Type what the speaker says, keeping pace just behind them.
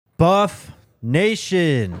Buff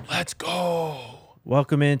Nation. Let's go.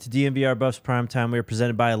 Welcome into DNVR Buffs Primetime. We are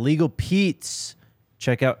presented by Illegal Pete's.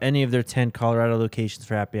 Check out any of their 10 Colorado locations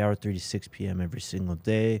for happy hour, 3 to 6 p.m. every single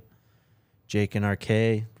day. Jake and RK.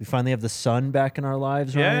 We finally have the sun back in our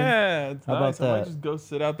lives, Ryan. Yeah, it's How nice. about I might that? just go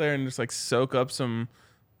sit out there and just like soak up some.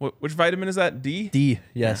 Which vitamin is that? D? D,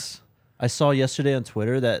 yes. I saw yesterday on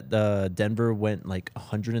Twitter that Denver went like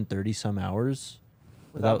 130 some hours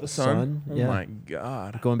without the sun. Oh Yeah. my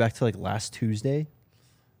god. Going back to like last Tuesday.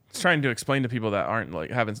 It's trying to explain to people that aren't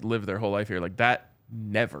like haven't lived their whole life here. Like that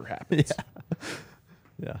never happens.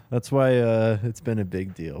 Yeah, that's why it's been a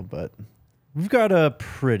big deal. But we've got a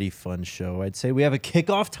pretty fun show, I'd say. We have a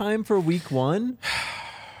kickoff time for week 1.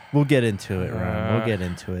 We'll get into it, Ryan. We'll get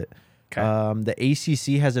into it. Okay. The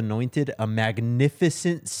ACC has anointed a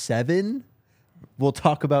magnificent 7. We'll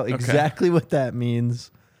talk about exactly what that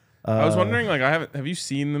means. I was wondering, like, have you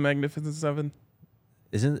seen the Magnificent Seven?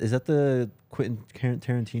 Is that the Quentin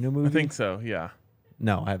Tarantino movie? I think so. Yeah.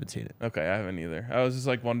 No, I haven't seen it. Okay, I haven't either. I was just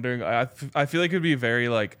like wondering. I feel like it'd be very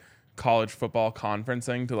like college football conference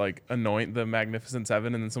thing to like anoint the Magnificent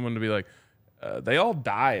Seven, and then someone to be like, they all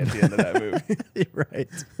die at the end of that movie.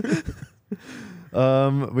 Right.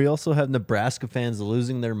 We also have Nebraska fans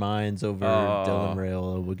losing their minds over Dylan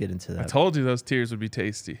Raiola. We'll get into that. I told you those tears would be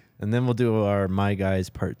tasty. And then we'll do our My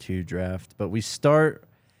Guys Part 2 draft. But we start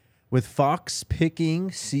with Fox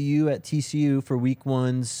picking CU at TCU for week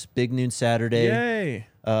 1's big noon Saturday. Yay.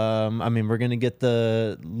 I mean, we're going to get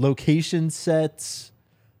the location sets.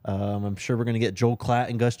 I'm sure we're going to get Joel Klatt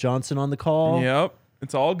and Gus Johnson on the call. Yep.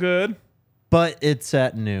 It's all good. But it's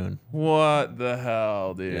at noon. What the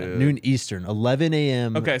hell, dude? Yeah, noon Eastern, 11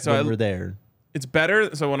 a.m. Okay, so when we're there. It's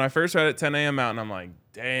better. So when I first read it, 10 a.m. Mountain, I'm like,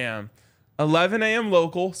 damn. 11 a.m.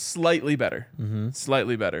 local, slightly better.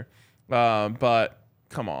 Slightly better. But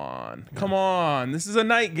come on. Come on. This is a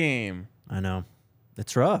night game. I know.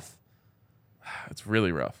 It's rough. It's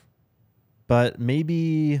really rough. But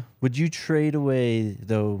maybe, would you trade away,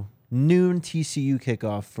 though, noon TCU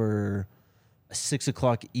kickoff for a 6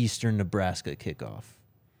 o'clock Eastern Nebraska kickoff?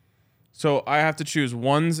 So I have to choose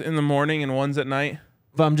one's in the morning and one's at night?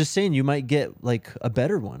 But I'm just saying you might get, like, a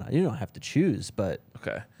better one. You don't have to choose, but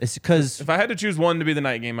Okay. it's because, If I had to choose one to be the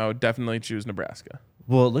night game, I would definitely choose Nebraska.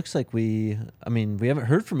 well, it looks like we haven't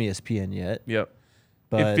heard from ESPN yet. Yep.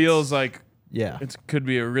 But It feels like yeah. it could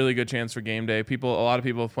be a really good chance for game day. A lot of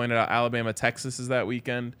people have pointed out Alabama, Texas is that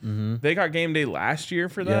weekend. They got game day last year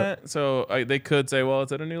for that. So they could say, well,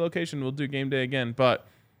 it's at a new location. We'll do game day again. But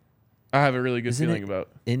I have a really good feeling about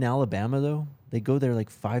it. In Alabama, though, they go there like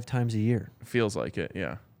 5 times a year. Feels like it,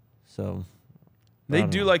 yeah. So They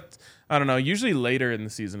do like, I don't know, usually later in the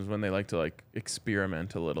season is when they like to like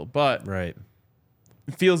experiment a little. But right.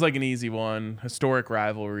 it feels like an easy one. Historic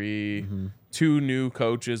rivalry. 2 new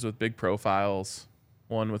coaches with big profiles.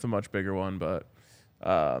 One with a much bigger one. But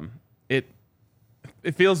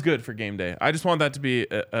it feels good for game day. I just want that to be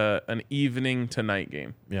an evening to night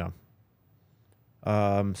game. Yeah.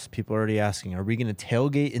 People are already asking, are we going to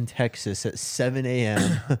tailgate in Texas at 7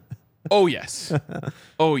 a.m.? Oh, yes.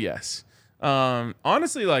 Oh, yes.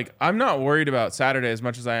 Honestly, like, I'm not worried about Saturday as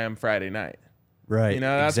much as I am Friday night. Right. You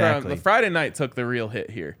know, that's exactly. where the Friday night took the real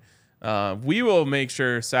hit here. We will make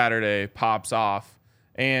sure Saturday pops off.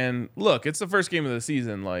 And look, it's the first game of the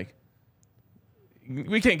season. Like,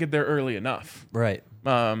 we can't get there early enough. Right.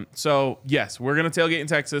 So, yes, we're going to tailgate in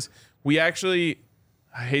Texas. We actually,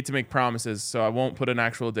 I hate to make promises, so I won't put an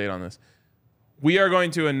actual date on this. We are going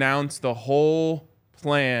to announce the whole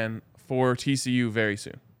plan for TCU very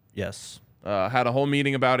soon. Yes. Had a whole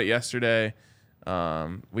meeting about it yesterday.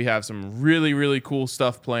 We have some really, really cool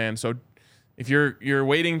stuff planned. So if you're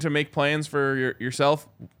waiting to make plans for yourself,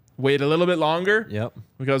 wait a little bit longer. Yep.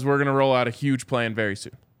 Because we're going to roll out a huge plan very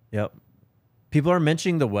soon. Yep. People are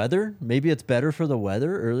mentioning the weather. Maybe it's better for the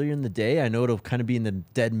weather earlier in the day. I know it'll kind of be in the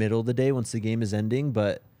dead middle of the day once the game is ending,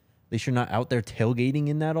 but at least you're not out there tailgating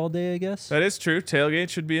in that all day, I guess. That is true. Tailgate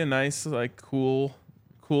should be a nice, like, cool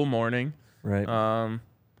morning. Right.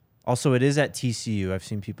 Also, it is at TCU. I've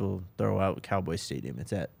seen people throw out Cowboy Stadium.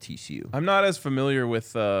 It's at TCU. I'm not as familiar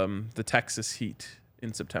with the Texas heat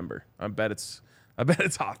in September. I bet it's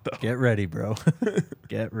hot though. Get ready, bro.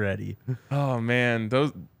 Get ready. Oh man,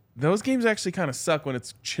 those games actually kind of suck when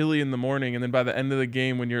it's chilly in the morning, and then by the end of the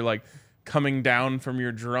game when you're like coming down from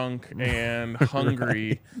your drunk and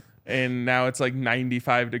hungry, and now it's like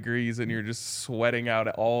 95 degrees and you're just sweating out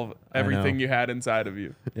everything you had inside of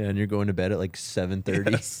you. Yeah, and you're going to bed at like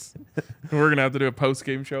 7:30. Yes. We're gonna have to do a post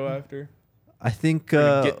game show after. I think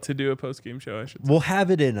Get to do a post game show. I should say. We'll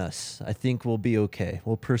have it in us. I think we'll be okay.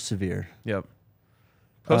 We'll persevere. Yep.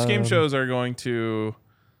 Post game shows are going to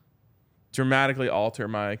dramatically alter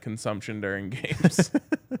my consumption during games.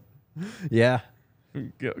 Yeah.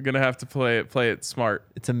 Gonna have to play it smart.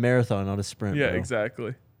 It's a marathon, not a sprint. Yeah, bro.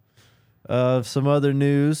 exactly. Some other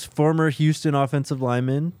news. Former Houston offensive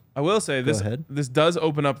lineman. I will say Go ahead. this does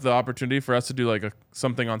open up the opportunity for us to do like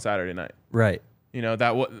something on Saturday night. Right. You know,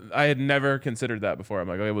 I had never considered that before. I'm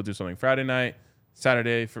like, okay, we'll do something Friday night,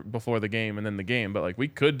 Saturday before the game, and then the game. But like, we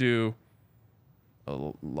could do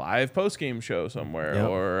a live post game show somewhere, Yep.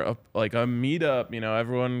 or a meetup. You know,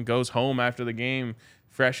 everyone goes home after the game,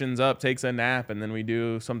 freshens up, takes a nap, and then we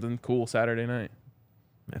do something cool Saturday night.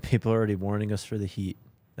 People are already warning us for the heat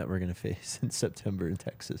that we're going to face in September in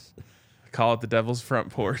Texas. Call it the Devil's front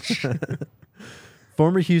porch.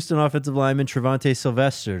 Former Houston offensive lineman Trevante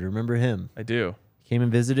Sylvester. Remember him? I do. Came and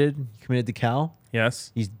visited. He committed to Cal.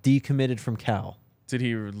 Yes. He's decommitted from Cal. Did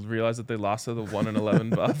he realize that they lost to the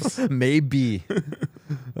 1-11 Buffs? Maybe.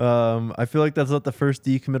 I feel like that's not the first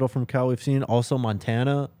decommittal from Cal we've seen. Also,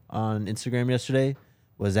 Montana on Instagram yesterday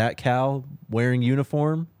was at Cal wearing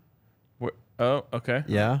uniform. Oh, okay.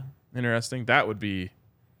 Yeah. Interesting. That would be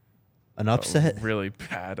An upset. a really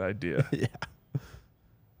bad idea. Yeah.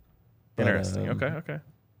 But, Interesting. Okay.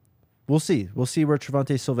 We'll see. We'll see where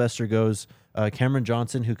Trevante Sylvester goes. Cameron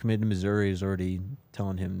Johnson, who committed to Missouri, is already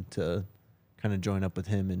telling him to kind of join up with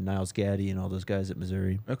him and Niles Gaddy and all those guys at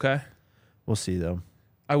Missouri. Okay. We'll see, though.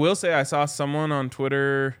 I will say I saw someone on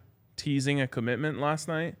Twitter teasing a commitment last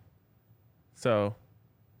night. So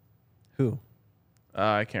Who?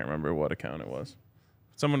 I can't remember what account it was.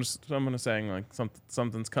 Someone was saying like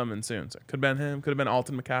something's coming soon. So it could have been him. Could have been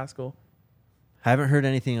Alton McCaskill. Haven't heard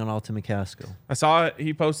anything on Alton McCaskill. I saw it.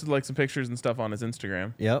 He posted like some pictures and stuff on his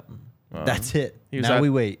Instagram. Yep. That's it. He was Now at, we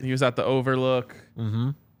wait. He was at the Overlook. Mm-hmm.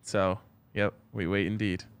 So, yep, we wait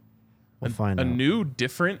indeed. We'll find a out. new,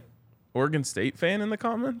 different Oregon State fan in the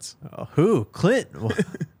comments. Who? Clint.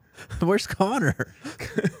 Where's Connor?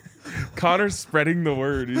 Connor's spreading the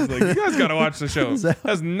word. He's like, you guys got to watch the show. Is that-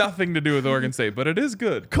 Has nothing to do with Oregon State, but it is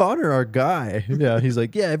good. Connor, our guy. Yeah, he's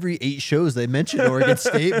like, yeah, every 8 shows they mention Oregon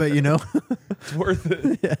State, but you know. It's worth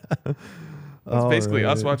it. Yeah. It's basically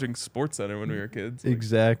us right. watching SportsCenter when we were kids. Like,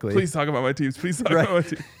 Exactly. please talk about my teams. Please talk Right.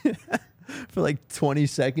 about my teams. For like 20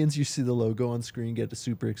 seconds, you see the logo on screen, get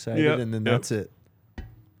super excited, Yep, and then yep. that's it.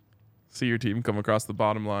 See your team come across the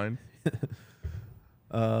bottom line.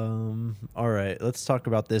 All right, let's talk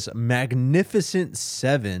about this Magnificent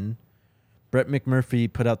Seven. Brett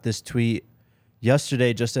McMurphy put out this tweet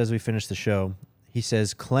yesterday, just as we finished the show. He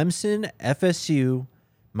says Clemson, FSU,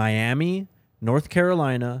 Miami, North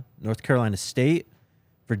Carolina State,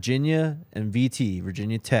 Virginia, and VT,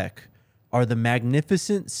 Virginia Tech, are the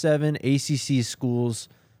Magnificent Seven ACC schools,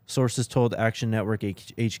 sources told Action Network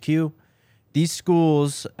HQ. These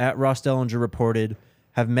schools, at Ross Dellinger reported,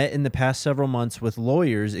 have met in the past several months with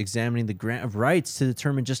lawyers examining the grant of rights to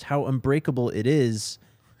determine just how unbreakable it is.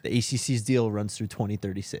 The ACC's deal runs through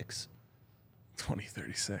 2036.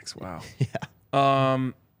 2036. Wow.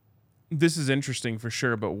 Yeah. This is interesting for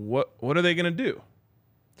sure, but what are they going to do?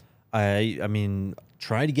 I mean,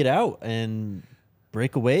 try to get out and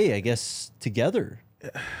break away, I guess, together.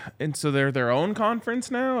 And so they're their own conference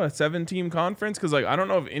now, a 7-team conference? Because like I don't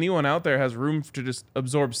know if anyone out there has room to just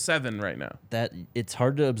absorb 7 right now. That it's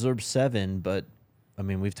hard to absorb 7, but I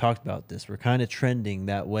mean, we've talked about this. We're kind of trending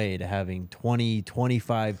that way to having 20,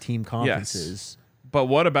 25 team conferences. But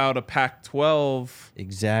what about a Pac-12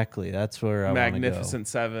 Exactly. That's where I want to go. Magnificent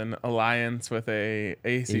 7 alliance with a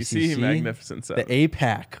ACC, ACC? Magnificent 7? The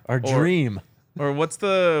APAC, our dream. Or what's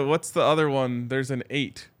the other one? There's an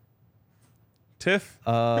 8. TIFF?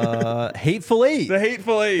 Hateful Eight. The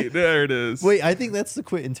Hateful 8. There it is. Wait, I think that's the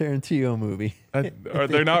Quentin Tarantino movie. Are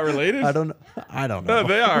they not related? I don't know. No,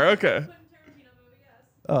 they are. Okay.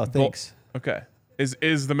 Oh, thanks. Okay.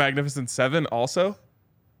 Is the Magnificent 7 also?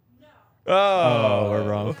 No. Oh, We're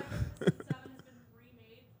wrong. 7 has been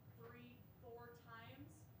remade 3-4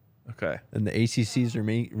 times. Okay. And the ACCs are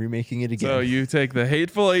remaking it again. So you take the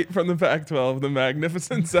Hateful 8 from the Pac-12, the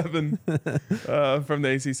Magnificent 7 from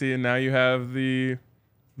the ACC, and now you have the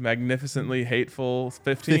magnificently hateful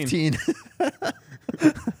 15. 15.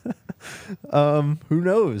 Who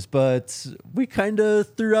knows? But we kind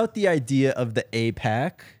of threw out the idea of the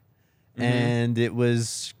APAC, and it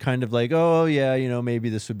was kind of like, oh, yeah, maybe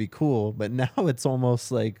this would be cool. But now it's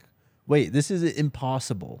almost like, wait, this is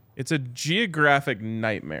impossible. It's a geographic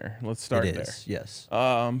nightmare. Let's start It there. is, yes.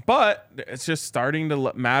 But it's just starting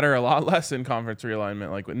to matter a lot less in conference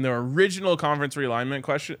realignment. Like in the original conference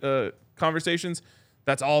realignment conversations,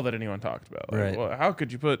 that's all that anyone talked about. Like, Right. well, how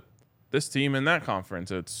could you put this team in that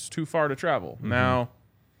conference? It's too far to travel. Now,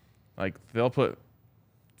 like they'll put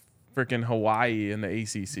freaking Hawaii in the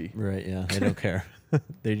ACC. Right, yeah. They don't care.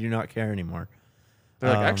 They do not care anymore. They're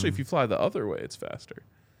like, actually, if you fly the other way, it's faster.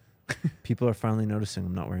 People are finally noticing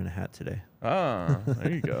I'm not wearing a hat today. Ah,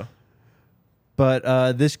 there you go.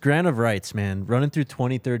 But this grant of rights, man, running through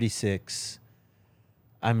 2036,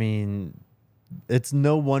 I mean, it's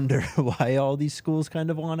no wonder why all these schools kind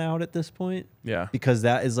of want out at this point, Yeah. because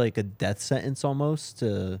that is like a death sentence almost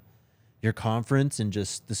to your conference and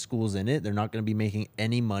just the schools in it. They're not going to be making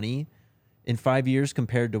any money in 5 years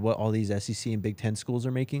compared to what all these SEC and Big Ten schools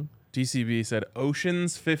are making. DCB said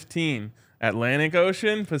Oceans 15. Atlantic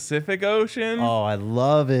Ocean, Pacific Ocean. Oh, I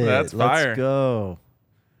love it. That's fire. Let's go.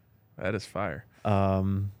 That is fire.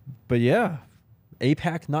 But yeah,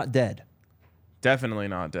 APAC not dead. Definitely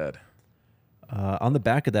not dead. On the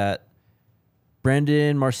back of that,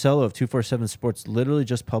 Brandon Marcello of 247 Sports literally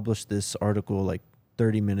just published this article like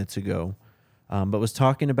 30 minutes ago, but was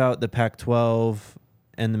talking about the Pac-12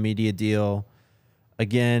 and the media deal.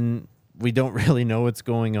 Again, we don't really know what's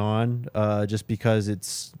going on just because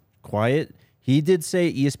it's quiet. He did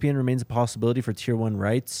say ESPN remains a possibility for Tier 1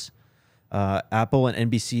 rights. Apple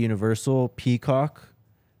and NBC Universal, Peacock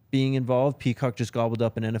being involved. Peacock just gobbled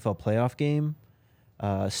up an NFL playoff game.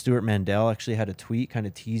 Stuart Mandel actually had a tweet kind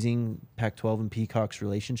of teasing Pac-12 and Peacock's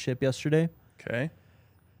relationship yesterday. Okay.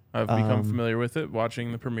 I've become familiar with it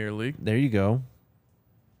watching the Premier League. There you go.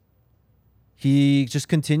 He just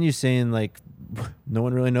continues saying, like, no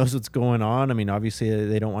one really knows what's going on. I mean, obviously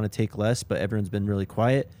they don't want to take less, but everyone's been really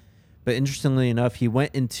quiet. But interestingly enough, he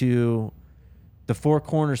went into the four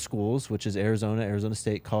corner schools, which is Arizona, Arizona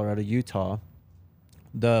State, Colorado, Utah.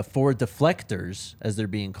 The four deflectors, as they're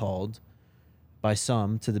being called by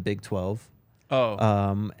some, to the Big 12.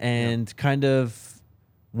 And kind of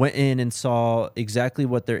went in and saw exactly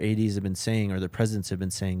what their ADs have been saying or their presidents have been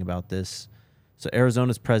saying about this. So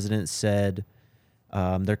Arizona's president said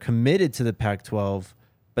they're committed to the Pac-12,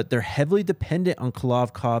 but they're heavily dependent on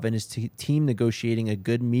Kolovkov and his team negotiating a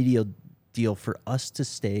good media deal for us to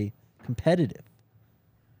stay competitive.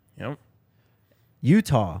 Yep.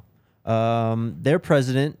 Utah, their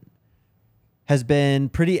president has been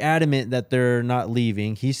pretty adamant that they're not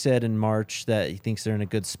leaving. He said in March that he thinks they're in a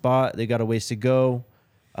good spot. They got a ways to go,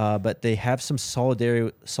 but they have some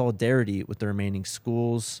solidarity with the remaining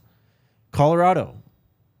schools. Colorado,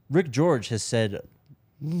 Rick George has said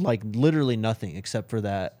like literally nothing except for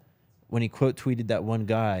that when he quote tweeted that one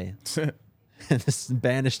guy and this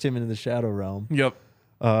banished him into the shadow realm. Yep.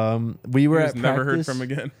 We were He at was never heard practice. from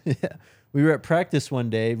again. Yeah. We were at practice one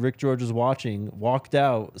day. Rick George was watching, walked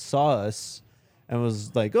out, saw us, and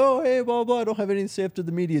was like, oh, hey, blah, blah, I don't have anything to say after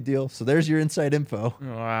the media deal. So there's your inside info.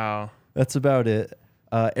 Wow. That's about it.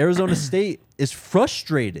 Arizona State is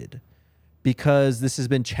frustrated because this has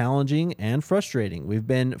been challenging and frustrating. We've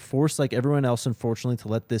been forced, like everyone else, unfortunately, to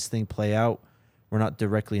let this thing play out. We're not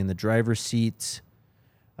directly in the driver's seat.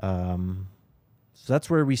 So that's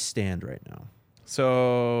where we stand right now.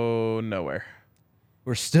 So nowhere.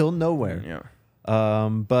 We're still nowhere. Yeah.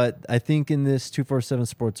 But I think in this 247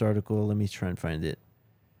 Sports article, let me try and find it.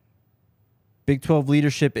 Big 12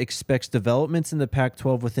 leadership expects developments in the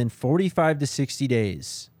Pac-12 within 45 to 60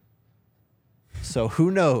 days. So who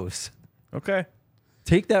knows? Okay.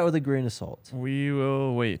 Take that with a grain of salt. We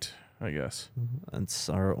will wait, I guess. That's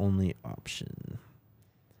our only option.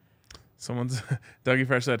 Dougie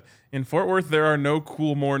Fresh said, in Fort Worth, there are no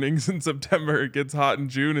cool mornings in September. It gets hot in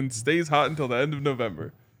June and stays hot until the end of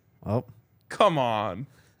November. Oh, Come on.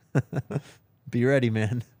 be ready,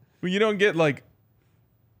 man. Well, you don't get like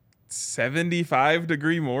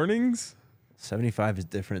 75-degree mornings? 75 is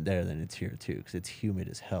different there than it's here, too, because it's humid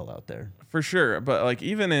as hell out there. For sure. But like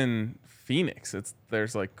even in Phoenix,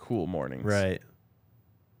 there's like cool mornings. Right.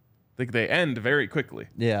 Like they end very quickly.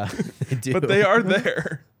 Yeah, they do. But they are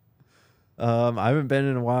there. I haven't been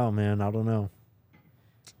in a while, man. I don't know.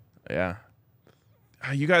 Yeah.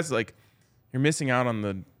 You guys, like, you're missing out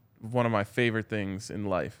on one of my favorite things in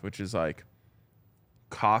life, which is like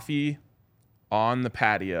coffee on the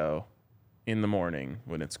patio in the morning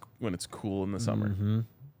when it's cool in the summer. Mm-hmm.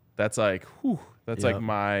 That's like, whew, that's Yep. like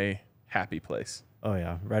my happy place. Oh,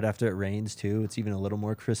 yeah. Right after it rains, too. It's even a little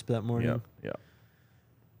more crisp that morning. Yep. Yep.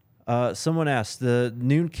 Someone asked, the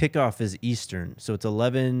noon kickoff is Eastern, so it's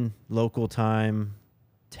 11 local time,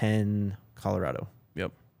 10 Colorado.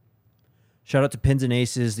 Yep. Shout out to Pins and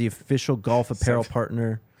Aces, the official golf apparel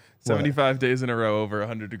partner. 75 days in a row over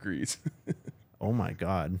 100 degrees. Oh, my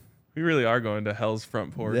God. We really are going to hell's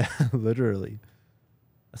front porch. Yeah, literally.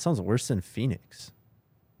 That sounds worse than Phoenix.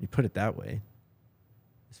 You put it that way.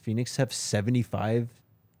 Does Phoenix have 75?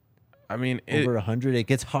 I mean, it Over 100. It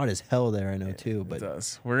gets hot as hell there, I know too. But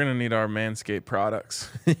does. We're gonna need our Manscaped products.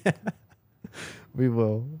 we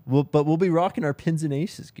will. We'll be rocking our Pins and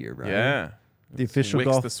Aces gear, right? Yeah, The official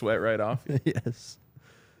wicks golf. the sweat right off. You. Yes.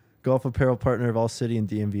 Golf apparel partner of All City and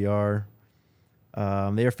DMVR.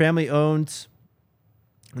 They are family owned,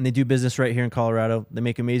 and they do business right here in Colorado. They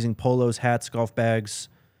make amazing polos, hats, golf bags,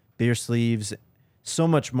 beer sleeves, so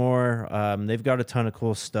much more. They've got a ton of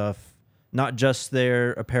cool stuff. Not just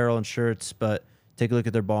their apparel and shirts, but take a look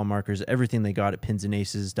at their ball markers, everything they got at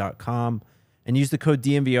pinsandaces.com. And use the code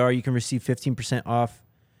DMVR. You can receive 15% off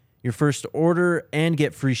your first order and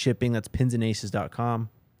get free shipping. That's pinsandaces.com.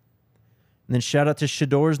 And then shout out to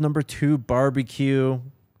Shador's number 2 barbecue.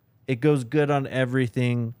 It goes good on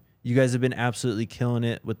everything. You guys have been absolutely killing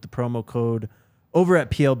it with the promo code over at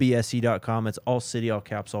plbse.com. It's all city, all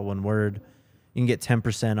caps, all one word. You can get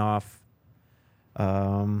 10% off.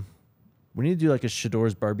 We need to do like a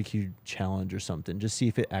Shador's barbecue challenge or something. Just see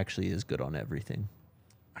if it actually is good on everything.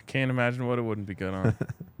 I can't imagine what it wouldn't be good on.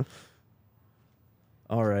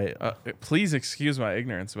 All right. Please excuse my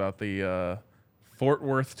ignorance about the Fort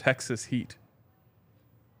Worth, Texas heat.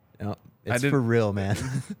 No, it's for real, man.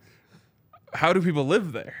 How do people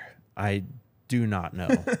live there? I do not know.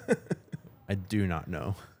 I do not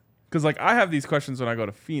know. Because like I have these questions when I go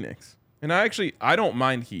to Phoenix, and I don't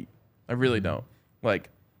mind heat. I really don't. Like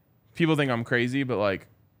people think I'm crazy, but like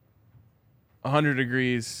 100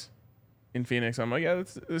 degrees in Phoenix, I'm like, yeah,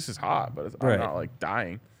 this is hot, but I'm not like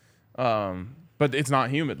dying. But it's not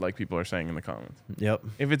humid like people are saying in the comments. Yep.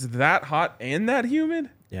 If it's that hot and that humid,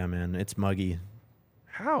 Yeah, man. It's muggy.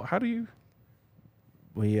 how do you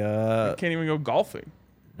We can't even go golfing?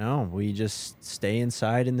 no, we just stay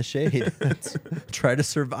inside in the shade. Try to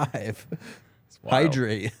survive. Wild.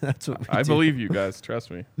 Hydrate. That's what we I do. believe you guys. Trust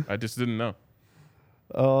me. I just didn't know.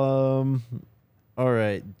 All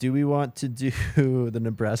right. Do we want to do the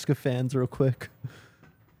Nebraska fans real quick?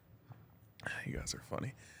 You guys are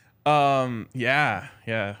funny.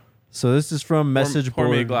 Yeah. So this is from message Pour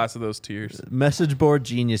board. me a glass of those tears. Message board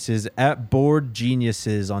geniuses at Board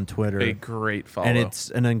Geniuses on Twitter. A great follow. And it's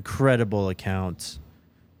an incredible account.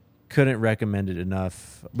 Couldn't recommend it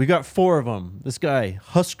enough. We got 4 of them. This guy,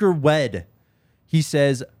 Husker Wed. He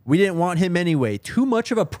says, we didn't want him anyway. Too much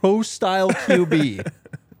of a pro-style QB.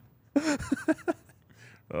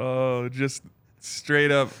 Oh, just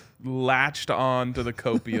straight up latched on to the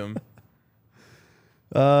copium.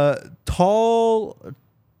 Tall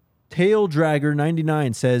Tail Dragger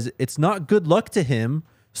 99 says, it's not good luck to him.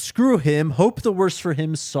 Screw him. Hope the worst for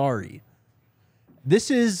him. Sorry. This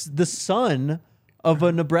is the son of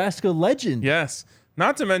a Nebraska legend. Yes.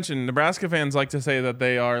 Not to mention, Nebraska fans like to say that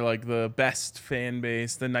they are like the best fan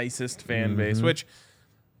base, the nicest fan base, which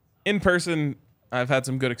in person, I've had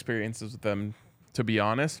some good experiences with them, to be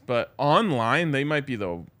honest. But online, they might be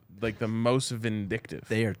the most vindictive.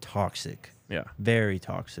 They are toxic. Yeah. Very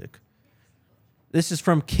toxic. This is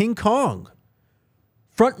from King Kong.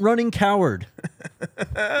 Front running coward.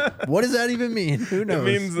 What does that even mean? Who knows?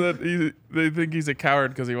 It means that they think he's a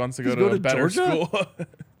coward because he wants to go He's to going a to better Georgia? school.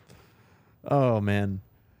 Oh, man.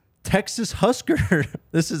 Texas Husker.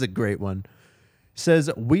 This is a great one. Says,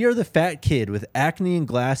 we are the fat kid with acne and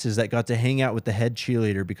glasses that got to hang out with the head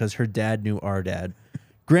cheerleader because her dad knew our dad.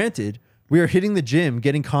 Granted, we are hitting the gym,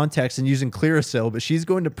 getting contacts, and using Clearasil, but she's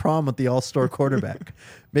going to prom with the all-star quarterback.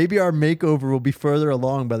 Maybe our makeover will be further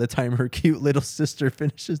along by the time her cute little sister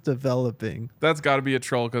finishes developing. That's got to be a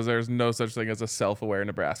troll because there's no such thing as a self-aware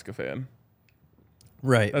Nebraska fan.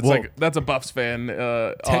 Right. That's that's a Buffs fan.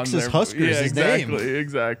 Texas on their, Huskers yeah, is his name.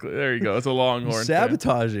 exactly. There you go. It's a Longhorn fan.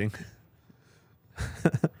 sabotaging.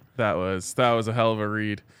 That was a hell of a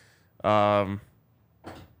read. I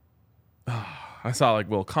saw like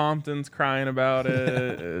Will Compton's crying about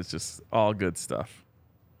it. It's just all good stuff.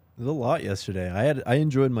 There's a lot yesterday. I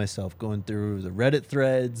enjoyed myself going through the Reddit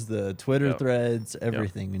threads, the Twitter Yep. threads,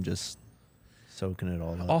 everything, and just soaking it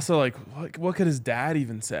all up. Also, like, what could his dad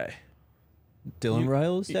even say? Dylan you-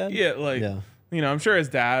 Riles' dad? Yeah, like, Yeah. you know, I'm sure his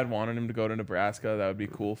dad wanted him to go to Nebraska. That would be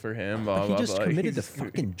cool for him. Blah, He blah, just blah. committed to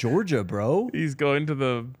fucking Georgia, bro. He's going to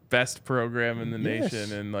the best program in the Yes.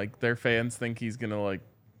 nation, and like their fans think he's gonna like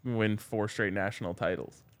win 4 straight national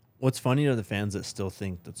titles. What's funny are the fans that still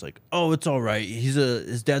think that's like, oh, it's all right.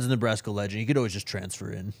 His dad's a Nebraska legend. He could always just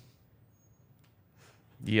transfer in.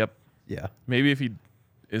 Yep. Yeah, Maybe if he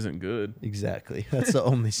isn't good. exactly. That's the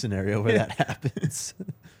only scenario where that happens.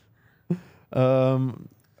 All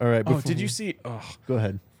right. Oh, did you see? Oh, Go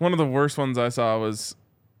ahead. one of the worst ones I saw was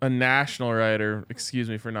a national writer. Excuse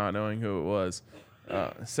me for not knowing who it was.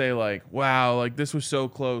 Say like, "Wow, like this was so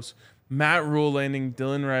close. Matt Rule landing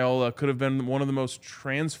Dylan Raiola could have been one of the most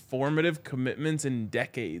transformative commitments in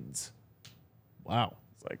decades. Wow.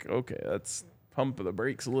 It's like, okay, let's pump the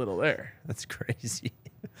brakes a little there. That's crazy.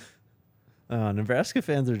 Nebraska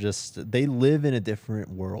fans are they live in a different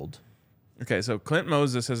world. Okay, so Clint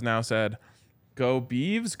Moses has now said, go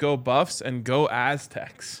Beavs, go Buffs, and go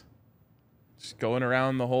Aztecs. Just going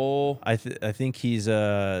around the whole... I think he's...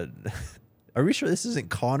 Are we sure this isn't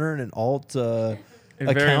Connor and an alt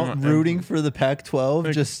account rooting for the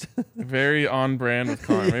Pac-12? Just very on brand with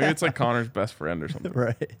Connor. Maybe it's like Connor's best friend or something.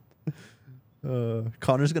 Right.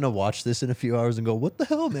 Connor's going to watch this in a few hours and go, what the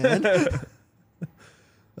hell, man? There's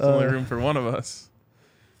only room for one of us.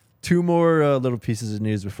 Two more little pieces of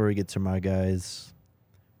news before we get to my guys.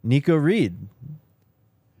 Nico Reed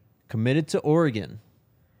committed to Oregon.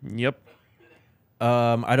 Yep.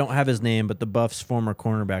 I don't have his name, but the Buffs' former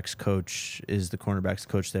cornerbacks coach is the cornerbacks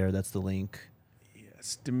coach there. That's the link.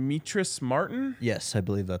 Yes, Demetris Martin. Yes, I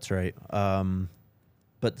believe that's right.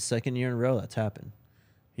 But the second year in a row that's happened.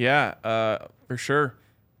 Yeah, for sure.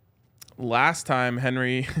 Last time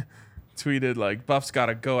Henry tweeted like Buffs got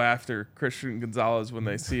to go after Christian Gonzalez when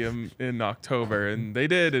they see him in October, and they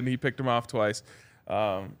did, and he picked him off twice.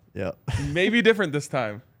 Yeah. Maybe different this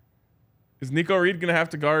time. Is Nico Reed going to have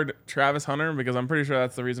to guard Travis Hunter? Because I'm pretty sure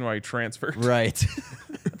that's the reason why he transferred. Right.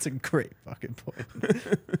 That's a great fucking point.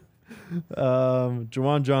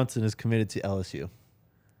 Jawan Johnson is committed to LSU.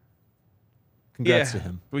 Congrats to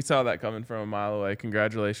him. We saw that coming from a mile away.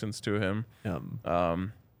 Congratulations to him.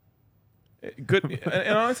 Good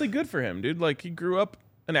and honestly, good for him, dude. Like, he grew up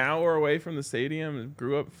an hour away from the stadium and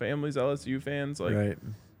grew up families LSU fans. Like, right.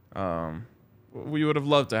 We would have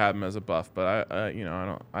loved to have him as a Buff, but I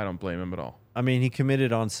don't blame him at all. I mean, he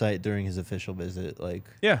committed on site during his official visit. Like,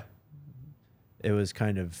 yeah, it was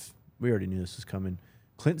kind of, we already knew this was coming.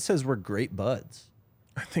 Clint says we're great buds.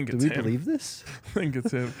 I think Do it's we him. believe this? I think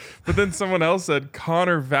it's him. But then someone else said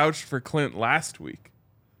Connor vouched for Clint last week.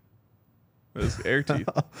 It was air teeth.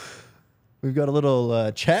 We've got a little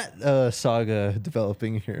chat saga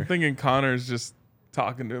developing here. I'm thinking Connor's just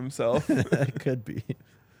talking to himself. That could be.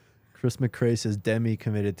 Chris McCrae says Demi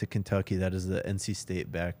committed to Kentucky. That is the NC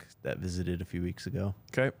State back that visited a few weeks ago.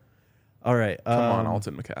 Okay. All right. Come on,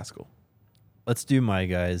 Alton McCaskill. Let's do my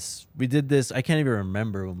guys. We did this. I can't even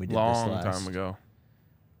remember when we did this last. Long time ago.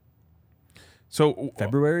 So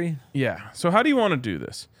February? Yeah. So how do you want to do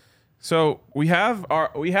this? So we have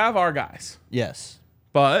our guys. Yes.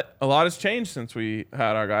 But a lot has changed since we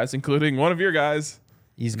had our guys, including one of your guys.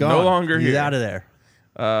 He's gone. No longer He's here. out of there.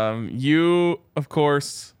 You, of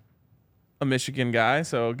course, a Michigan guy,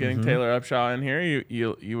 so getting Taylor Upshaw in here,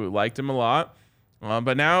 you liked him a lot.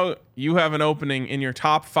 But now you have an opening in your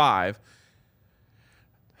top 5.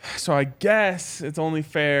 So I guess it's only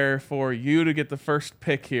fair for you to get the first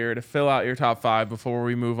pick here to fill out your top 5 before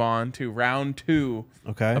we move on to round 2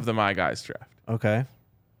 Okay. of the My Guys draft. Okay.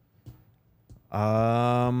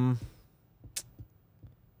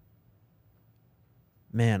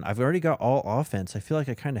 Man, I've already got all offense. I feel like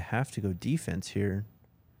I kind of have to go defense here.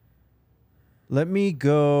 Let me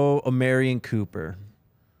go Amarian Cooper.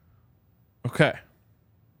 Okay.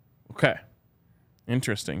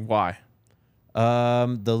 Interesting. Why?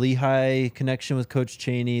 The Lehigh connection with Coach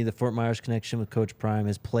Chaney, the Fort Myers connection with Coach Prime,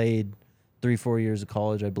 has played 3-4 years of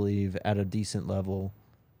college, I believe, at a decent level.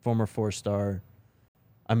 Former 4-star.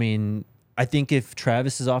 I mean, I think if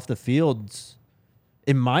Travis is off the field,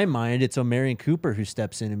 in my mind, it's Amarian Cooper who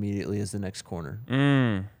steps in immediately as the next corner.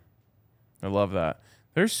 I love that.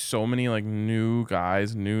 There's so many like new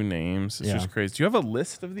guys, new names. It's just crazy. Do you have a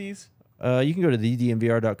list of these? You can go to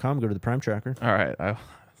thedmvr.com, go to the Prime Tracker. All right.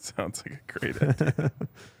 Sounds like a great idea.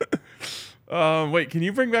 Wait, can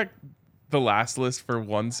you bring back the last list for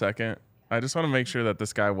 1 second? I just want to make sure that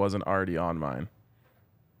this guy wasn't already on mine.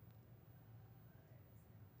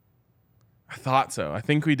 I thought so. I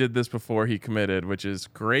think we did this before he committed, which is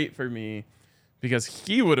great for me because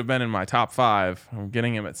he would have been in my top 5. I'm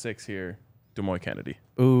getting him at 6 here. Demoy Kennedy.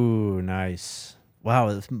 Ooh, nice.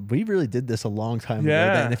 Wow, we really did this a long time ago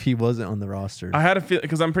then if he wasn't on the roster. I had a feel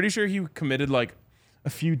because I'm pretty sure he committed like a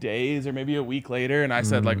few days or maybe a week later, and I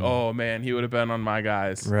said like, oh man, he would have been on my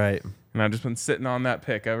guys. Right. And I've just been sitting on that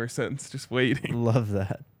pick ever since, just waiting. Love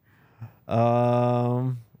that.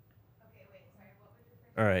 All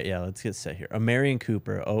right, yeah, let's get set here. Amarian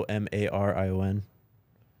Cooper, Omarion.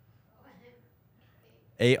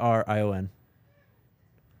 Arion.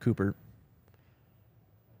 Cooper.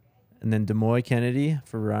 And then Demoy Kennedy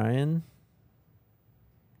for Ryan.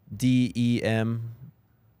 DEMOUY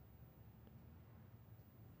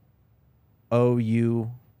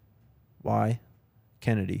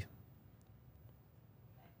Kennedy.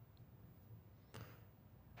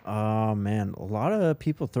 Oh man, a lot of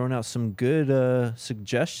people throwing out some good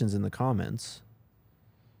suggestions in the comments.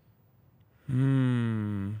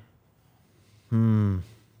 Hmm.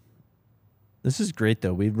 This is great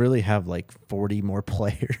though. We really have like 40 more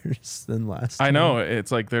players than last time. I know.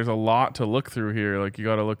 It's like there's a lot to look through here. Like you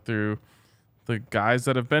got to look through the guys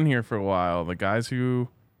that have been here for a while, the guys who.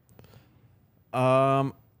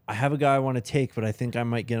 I have a guy I want to take, but I think I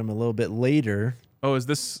might get him a little bit later. Oh, is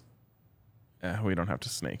this? We don't have to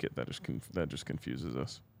snake it. That just confuses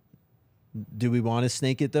us. Do we want to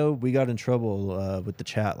snake it though? We got in trouble with the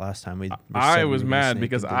chat last time. I was mad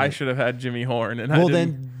because I should have had Jimmy Horn, and well, I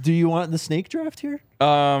didn't. then, do you want the snake draft here?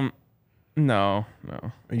 No. Are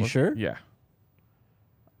you sure? Yeah.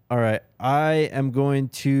 All right, I am going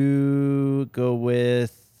to go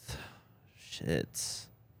with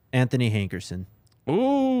Anthony Hankerson.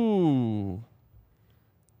 Ooh.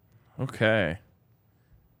 Okay.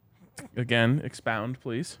 Again, expound,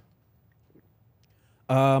 please.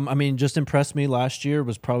 I mean, just impressed me last year.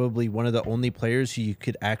 Was probably one of the only players who you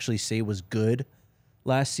could actually say was good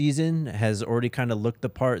last season. Has already kind of looked the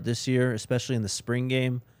part this year, especially in the spring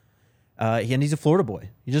game. And he's a Florida boy.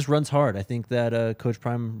 He just runs hard. I think that Coach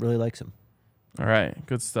Prime really likes him. All right,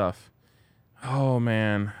 good stuff. Oh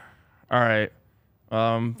man. All right.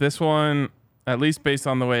 This one, at least based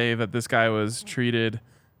on the way that this guy was treated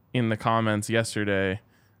in the comments yesterday,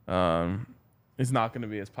 is not going to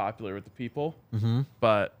be as popular with the people. Mm-hmm.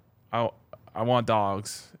 But I want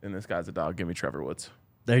dogs, and this guy's a dog. Give me Trevor Woods.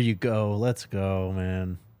 There you go. Let's go,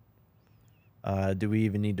 man. Do we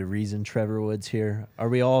even need to reason Trevor Woods here? Are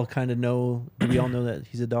we all kind of know? Do we all know that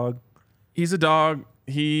he's a dog? He's a dog.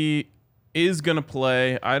 He is going to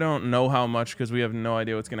play. I don't know how much because we have no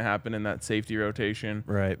idea what's going to happen in that safety rotation.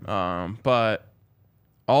 Right. But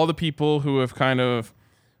all the people who have kind of,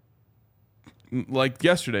 like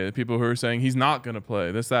yesterday, the people who are saying he's not going to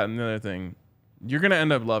play, this, that, and the other thing, you're going to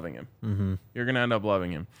end up loving him. Mm-hmm. You're going to end up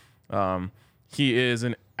loving him. He is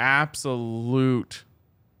an absolute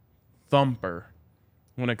thumper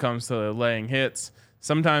when it comes to laying hits.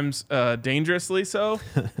 Sometimes dangerously so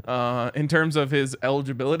in terms of his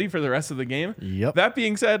eligibility for the rest of the game. Yep. That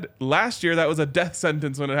being said, last year that was a death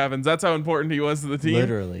sentence when it happens. That's how important he was to the team.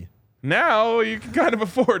 Literally. Now you can kind of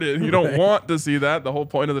afford it. You don't want to see that. The whole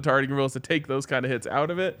point of the targeting rule is to take those kind of hits out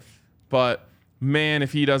of it. But man,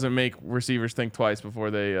 if he doesn't make receivers think twice before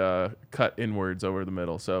they cut inwards over the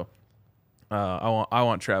middle. So I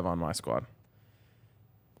want Trev on my squad.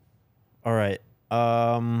 All right.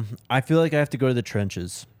 I feel like I have to go to the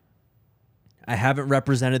trenches. I haven't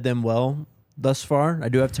represented them well thus far. I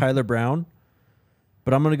do have Tyler Brown,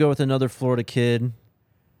 but I'm going to go with another Florida kid,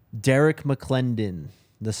 Derek McClendon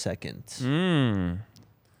II.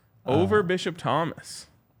 Over Bishop Thomas.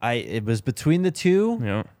 It was between the two.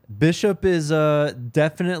 Yeah. Bishop is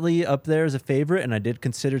definitely up there as a favorite, and I did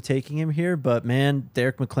consider taking him here. But man,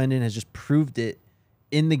 Derek McClendon has just proved it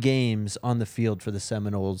in the games on the field for the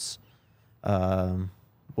Seminoles.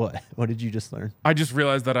 What did you just learn? I just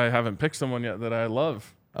realized that I haven't picked someone yet that I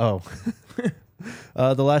love. Oh,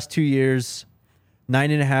 the last 2 years,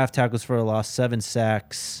 9.5 tackles for a loss, 7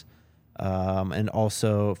 sacks, and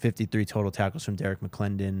also 53 total tackles from Derek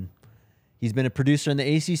McClendon. He's been a producer in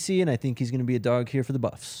the ACC, and I think he's going to be a dog here for the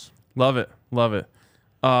Buffs. Love it. Love it.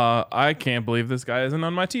 I can't believe this guy isn't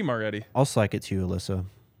on my team already. I'll psych it to you, Alyssa.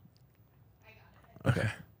 Okay.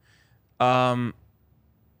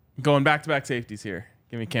 Going back-to-back safeties here.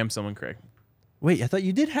 Give me Cam Sillman Craig. Wait, I thought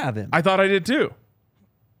you did have him. I thought I did too,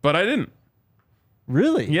 but I didn't.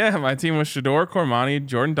 Really? Yeah, my team was Shador Cormani,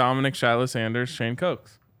 Jordan Dominic, Shiloh Sanders, Shane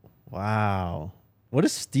Cokes. Wow. What a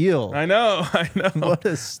steal. I know. What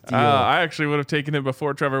a steal. I actually would have taken it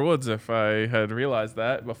before Trevor Woods if I had realized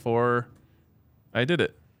that before I did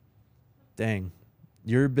it. Dang.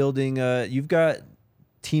 You're building, you've got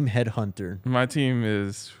Team Headhunter. My team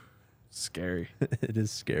is scary. It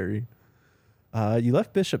is scary. You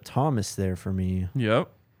left Bishop Thomas there for me. Yep.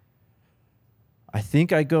 I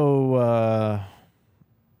think I go,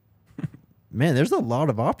 man, there's a lot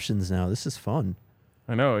of options now. This is fun.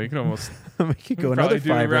 I know. You can almost We could go probably another do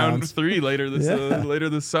 5 round rounds. 3 later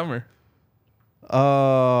this summer.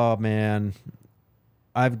 Oh, man.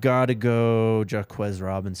 I've got to go Jaquez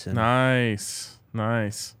Robinson. Nice.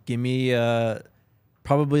 Give me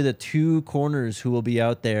probably the 2 corners who will be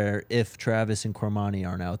out there if Travis and Cormani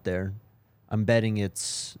aren't out there. I'm betting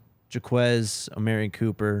it's Jaquez, Amarian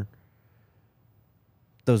Cooper.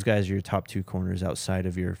 Those guys are your top 2 corners outside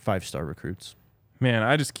of your 5-star recruits. Man,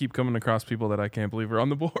 I just keep coming across people that I can't believe are on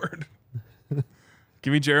the board.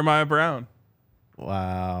 Give me Jeremiah Brown.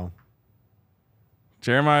 Wow.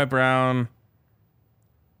 Jeremiah Brown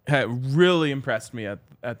had really impressed me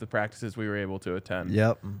at the practices we were able to attend.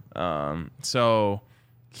 Yep. So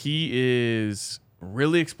he is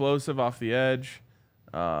really explosive off the edge,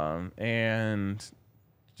 and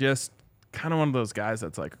just kind of one of those guys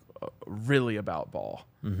that's like really about ball.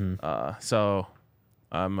 So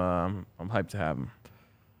I'm hyped to have him.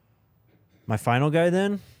 My final guy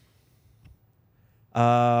then.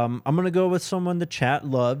 I'm gonna go with someone the chat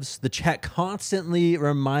loves. The chat constantly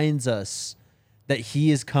reminds us that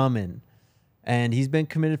he is coming, and he's been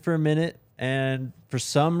committed for a minute. And for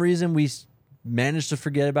some reason, we managed to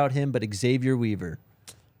forget about him. But Xavier Weaver.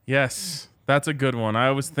 Yes, that's a good one.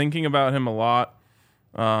 I was thinking about him a lot.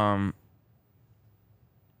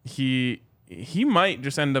 He might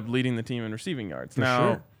just end up leading the team in receiving yards. For Now,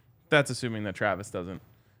 sure. that's assuming that Travis doesn't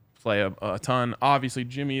play a ton. Obviously,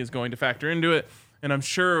 Jimmy is going to factor into it. And I'm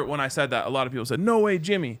sure when I said that, a lot of people said, no way,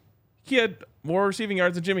 Jimmy. He had more receiving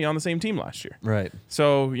yards than Jimmy on the same team last year. Right.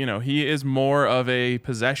 So, he is more of a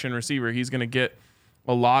possession receiver. He's going to get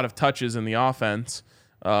a lot of touches in the offense.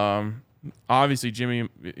 Obviously, Jimmy,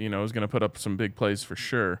 is going to put up some big plays for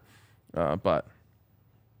sure. But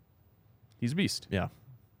he's a beast. Yeah.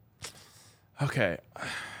 Okay.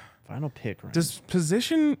 Final pick. Ryan. Does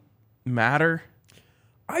position matter?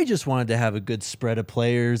 I just wanted to have a good spread of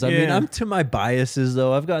players. I mean, Yeah. I'm to my biases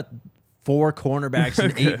though. I've got 4 cornerbacks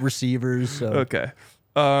and 8 receivers. So Okay.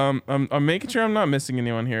 I'm making sure I'm not missing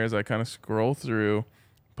anyone here as I kind of scroll through,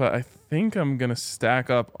 but I think I'm going to stack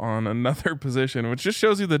up on another position, which just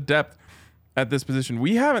shows you the depth at this position.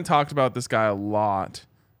 We haven't talked about this guy a lot.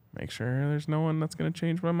 Make sure there's no one that's going to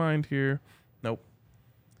change my mind here. Nope.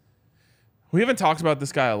 We haven't talked about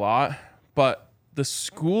this guy a lot, but the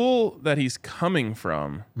school that he's coming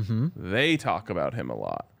from, they talk about him a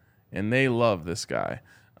lot, and they love this guy.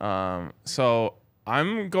 So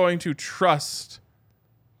I'm going to trust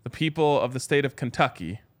the people of the state of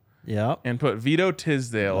Kentucky yeah. and put Vito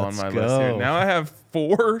Tisdale Let's on my list here. go. Now I have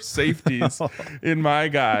 4 safeties in my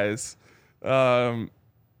guys.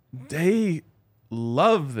 They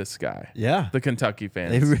love this guy. Yeah. The Kentucky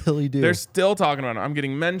fans. They really do. They're still talking about him. I'm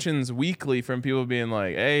getting mentions weekly from people being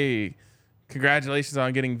like, "Hey, congratulations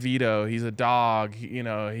on getting Vito. He's a dog.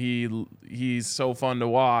 He's so fun to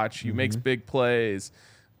watch. He makes big plays.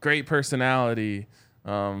 Great personality.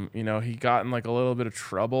 He got in like a little bit of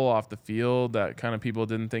trouble off the field that kind of people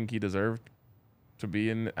didn't think he deserved to be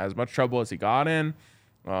in as much trouble as he got in.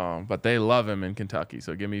 But they love him in Kentucky.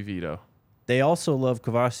 So give me Vito. They also love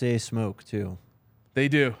Kavasier Smoke too. They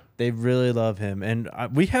do. They really love him, and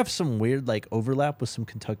we have some weird like overlap with some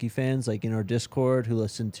Kentucky fans, like in our Discord, who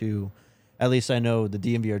listen to, at least I know, the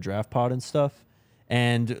DMVR Draft Pod and stuff.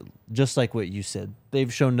 And just like what you said,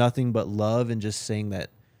 they've shown nothing but love, and just saying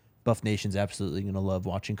that Buff Nation's absolutely going to love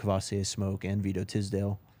watching Kavasier Smoke and Vito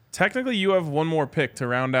Tisdale. Technically, you have one more pick to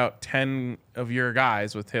round out 10 of your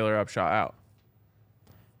guys with Taylor Upshaw out.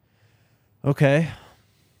 Okay.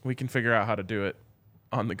 We can figure out how to do it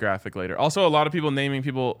on the graphic later. Also, a lot of people naming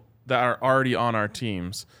people that are already on our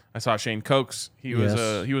teams. I saw Shane Cokes. He was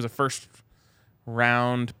a first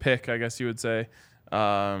round pick, I guess you would say.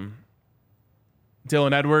 Dylan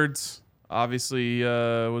Edwards obviously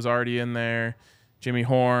was already in there. Jimmy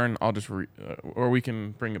Horn. I'll just or we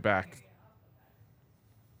can bring it back.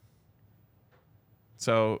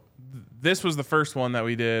 So this was the first one that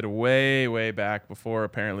we did way back before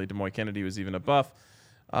apparently Demoy Kennedy was even a Buff.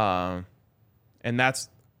 And that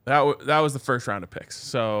was the first round of picks.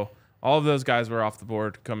 So all of those guys were off the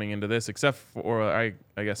board coming into this, except for I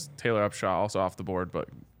guess Taylor Upshaw also off the board but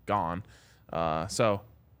gone. So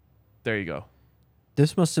there you go.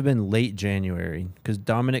 This must have been late January because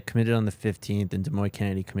Dominic committed on the 15th and Demoy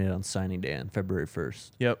Kennedy committed on signing day on February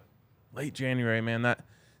 1st. Yep, late January, man.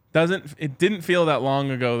 It didn't feel that long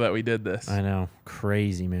ago that we did this. I know,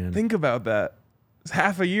 crazy, man. Think about that. It's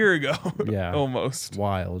half a year ago. Yeah. Almost.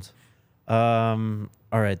 Wild. All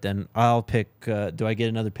right, then I'll pick. Do I get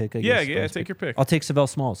another pick? I guess? Yeah. Take your pick. I'll take Savell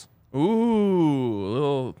Smalls. Ooh, a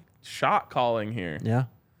little shot calling here. Yeah.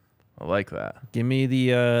 I like that. Give me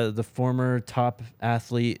the former top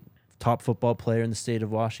athlete, top football player in the state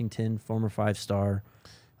of Washington, former 5-star.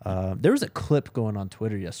 There was a clip going on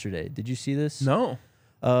Twitter yesterday. Did you see this? No.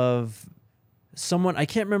 Of someone, I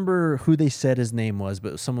can't remember who they said his name was,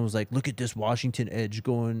 but someone was like, look at this Washington edge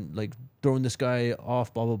going, like throwing this guy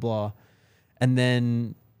off, blah, blah, blah. And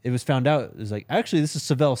then it was found out, it was like, actually, this is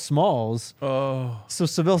Savell Smalls. Oh. So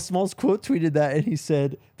Savell Smalls quote tweeted that, and he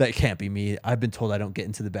said, that can't be me. I've been told I don't get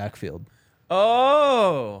into the backfield.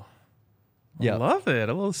 Oh. Yeah. I love it.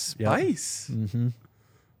 A little spice. Mm-hmm.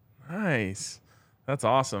 Nice. That's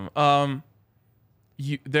awesome.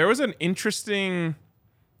 There was an interesting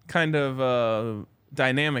kind of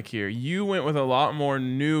dynamic here. You went with a lot more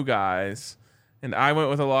new guys, and I went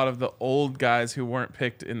with a lot of the old guys who weren't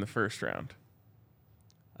picked in the first round.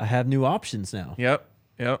 I have new options now. Yep.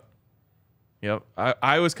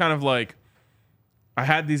 I was kind of like, I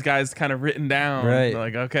had these guys kind of written down. Right.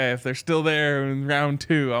 Like, okay, if they're still there in round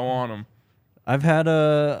 2, I want them. I've had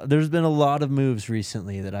there's been a lot of moves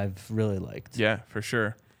recently that I've really liked. Yeah, for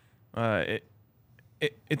sure.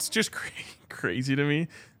 It's just crazy to me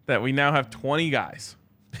that we now have 20 guys.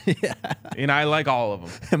 Yeah. And I like all of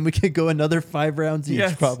them. And we could go another 5 rounds each,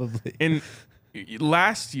 Yes. probably. And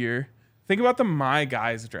last year, think about the My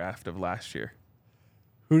Guys draft of last year.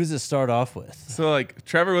 Who does it start off with? So, like,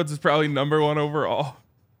 Trevor Woods is probably number 1 overall.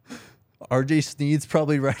 RJ Sneed's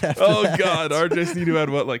probably right after Oh, that. God. RJ Sneed, who had,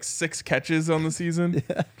 what, like 6 catches on the season?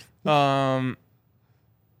 Yeah.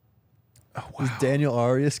 Was Daniel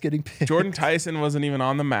Arias getting picked? Jordan Tyson wasn't even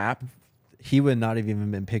on the map. He would not have even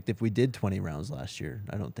been picked if we did 20 rounds last year,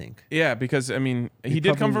 I don't think. Yeah, because, I mean, he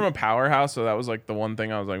did come from a powerhouse, so that was, like, the one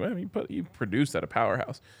thing I was like, well, you produced at a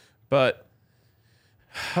powerhouse. But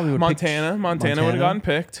Probably would Montana would have gotten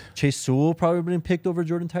picked. Chase Sewell probably would have been picked over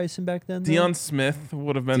Jordan Tyson back then. though. Deion Smith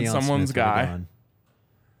would have been Deion someone's Smith would have guy. gone.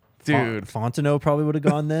 Dude. Fontenot probably would have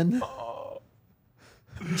gone then.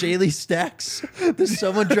 Jaylee Stacks. Does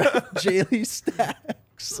someone draft Jaylee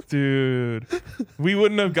Stacks? Dude. We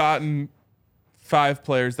wouldn't have gotten 5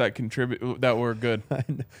 players that that were good.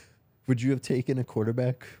 Would you have taken a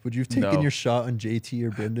quarterback? Would you have taken No. your shot on JT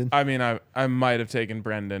or Brendan? I mean, I might have taken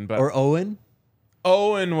Brendan, but Or Owen?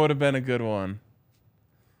 Owen would have been a good one.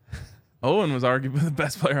 Owen was arguably the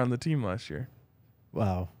best player on the team last year.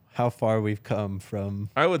 Wow. How far we've come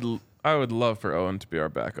from. I would love for Owen to be our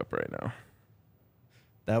backup right now.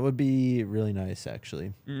 That would be really nice,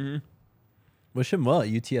 actually. Mm-hmm. Wish him well at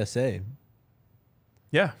UTSA.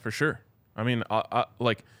 Yeah, for sure. I mean,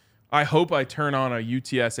 I hope I turn on a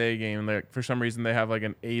UTSA game. Like, for some reason, they have like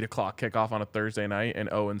an 8 o'clock kickoff on a Thursday night, and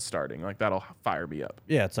Owen's starting. Like, that'll fire me up.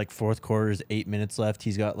 Yeah, it's like fourth quarter, there's 8 minutes left.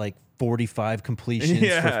 He's got like 45 completions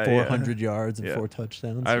Yeah, for 400 yards and Yeah. 4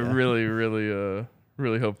 touchdowns. I Yeah.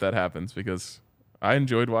 really hope that happens because I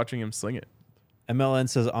enjoyed watching him sling it. MLN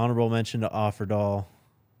says honorable mention to Offerdahl.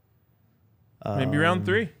 Maybe round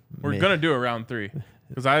 3. We're may- gonna do a round 3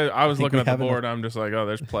 because I was think looking we at the have enough- board. I'm just like, oh,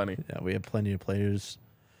 there's plenty. Yeah, we have plenty of players.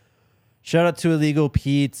 Shout out to Illegal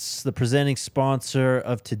Pete's, the presenting sponsor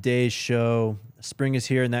of today's show. Spring is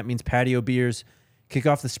here, and that means patio beers. Kick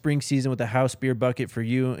off the spring season with a house beer bucket for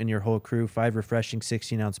you and your whole crew. 5 refreshing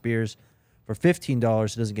 16-ounce beers for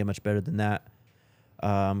 $15. It doesn't get much better than that.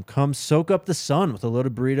 Come soak up the sun with a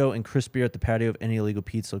loaded burrito and crisp beer at the patio of any Illegal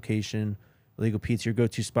Pete's location. Illegal Pete's, your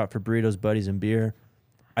go-to spot for burritos, buddies, and beer.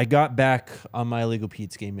 I got back on my Illegal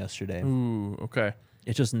Pete's game yesterday. Ooh, okay.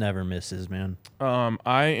 It just never misses, man.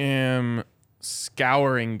 I am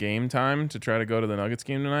scouring Game Time to try to go to the Nuggets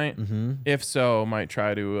game tonight. Mm-hmm. If so, might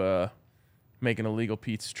try to make an Illegal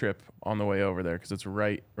Pete's trip on the way over there because it's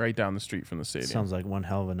right down the street from the stadium. Sounds like one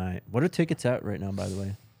hell of a night. What are tickets at right now, by the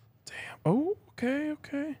way? Oh,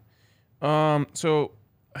 okay. So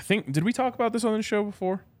I think, did we talk about this on the show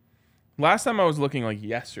before? Last time I was looking, like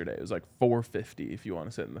yesterday, it was like $450 if you want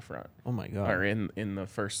to sit in the front Oh my god! or in the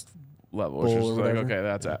first level. It's Bowl just or like, whatever?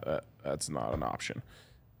 okay, that's not an option.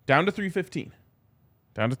 Down to $315.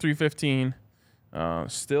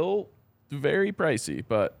 Still very pricey,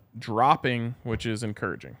 but dropping, which is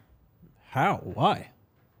encouraging. How? Why?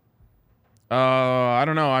 I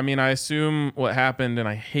don't know. I mean, I assume what happened, and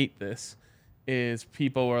I hate this, is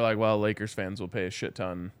people were like, well, Lakers fans will pay a shit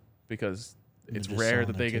ton because it's just rare selling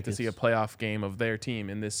that their they get to see a tickets. playoff game of their team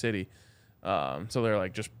in this city. So they're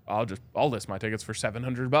like, I'll list my tickets for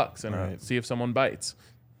 $700 and Right. see if someone bites.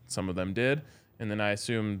 Some of them did. And then I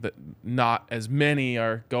assume that not as many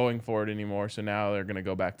are going for it anymore. So now they're going to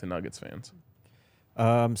go back to Nuggets fans.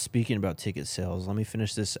 Speaking about ticket sales, let me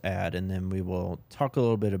finish this ad and then we will talk a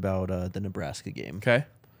little bit about the Nebraska game. Okay.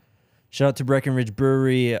 Shout out to Breckenridge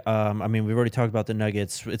Brewery. I mean, we've already talked about the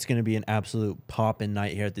Nuggets. It's going to be an absolute poppin'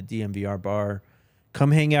 night here at the DMVR bar.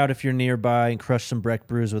 Come hang out if you're nearby and crush some Breck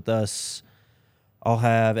brews with us. I'll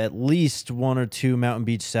have at least 1 or 2 Mountain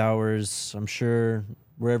Beach sours. I'm sure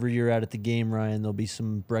wherever you're at the game, Ryan, there'll be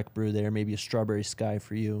some Breck brew there, maybe a Strawberry Sky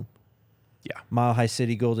for you. Yeah. Mile High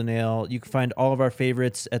City Golden Ale. You can find all of our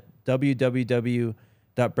favorites at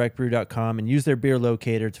www.breckbrew.com and use their beer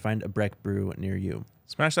locator to find a Breck brew near you.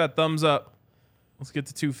 Smash that thumbs up. Let's get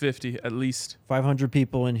to 250 at least. 500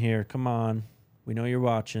 people in here. Come on. We know you're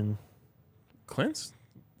watching. Clint's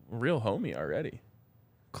a real homie already.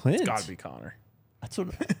 Clint. It's got to be Connor. That's what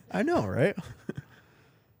I know, right?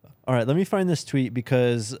 All right, let me find this tweet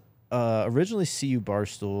because originally CU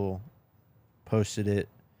Barstool posted it.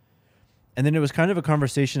 And then it was kind of a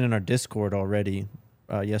conversation in our Discord already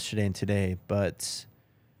yesterday and today. But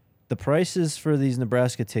the prices for these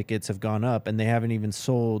Nebraska tickets have gone up, and they haven't even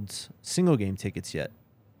sold single game tickets yet.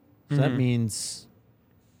 So that means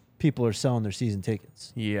people are selling their season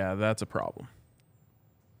tickets. Yeah, that's a problem.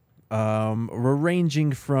 We're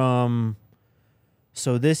ranging from,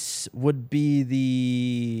 so this would be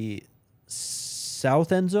the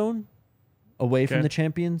south end zone away from Okay. the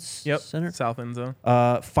Champions Center. South end zone.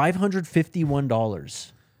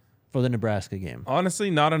 $551 for the Nebraska game. Honestly,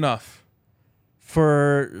 not enough.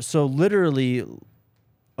 So literally,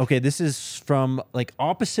 okay, this is from like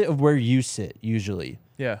opposite of where you sit usually,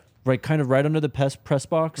 Yeah. right? Kind of right under the press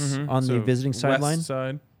box on the So visiting sideline. West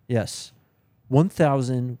side. Yes.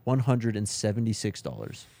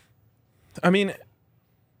 $1,176. I mean,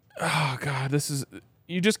 oh God,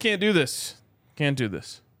 you just can't do this. Can't do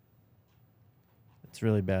this. It's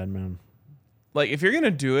really bad, man. Like, if you're going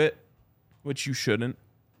to do it, which you shouldn't,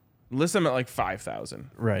 list them at like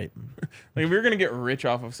 5,000. Right. Like, if you're going to get rich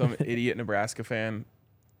off of some idiot Nebraska fan,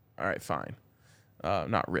 all right, fine.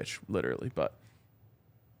 Not rich, literally, but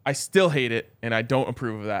I still hate it, and I don't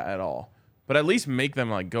approve of that at all. But at least make them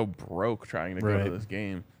like go broke trying to go Right. to this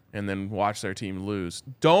game and then watch their team lose.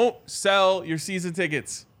 Don't sell your season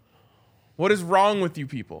tickets. What is wrong with you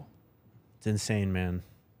people? It's insane, man.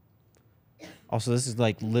 Also, this is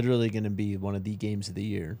like literally going to be one of the games of the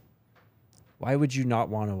year. Why would you not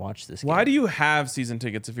want to watch this game? Why do you have season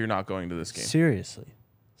tickets if you're not going to this game? Seriously.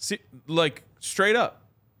 See, like, straight up.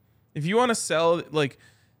 If you want to sell, like,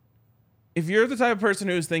 if you're the type of person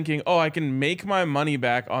who is thinking, oh, I can make my money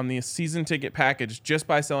back on the season ticket package just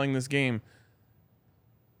by selling this game,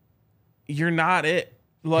 you're not it.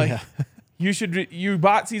 Like, Yeah. you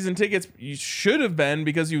bought season tickets. You should have been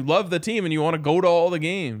because you love the team and you want to go to all the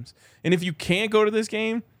games. And if you can't go to this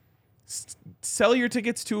game, sell your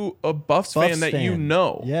tickets to a Buffs fan that you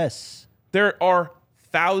know. Yes. There are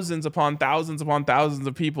thousands upon thousands upon thousands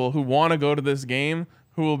of people who want to go to this game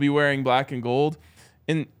who will be wearing black and gold.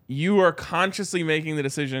 And you are consciously making the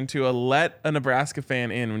decision to let a Nebraska fan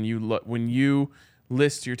in when you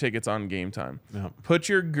list your tickets on Game Time. Yep. Put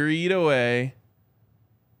your greed away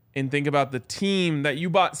and think about the team that you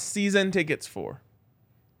bought season tickets for.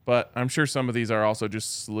 But I'm sure some of these are also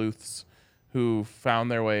just sleuths who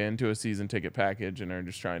found their way into a season ticket package and are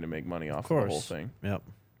just trying to make money off of the whole thing, Yep.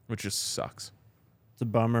 which just sucks. It's a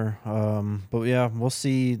bummer. But yeah, we'll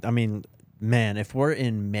see. I mean, man, if we're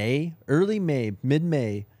in May, early May,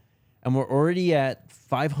 mid-May, and we're already at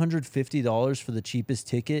 $550 for the cheapest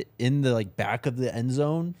ticket in the like back of the end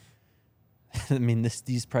zone, I mean,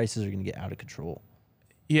 these prices are going to get out of control.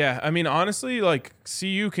 Yeah, I mean, honestly, like,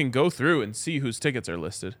 CU can go through and see whose tickets are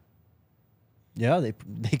listed. Yeah, they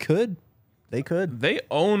could. They could. They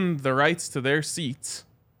own the rights to their seats.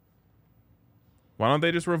 Why don't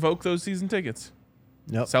they just revoke those season tickets?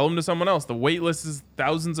 Yep. Sell them to someone else. The wait list is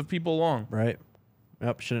thousands of people long Right.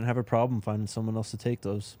 Yep. Shouldn't have a problem finding someone else to take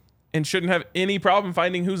those. and shouldn't have any problem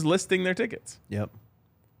finding who's listing their tickets. Yep.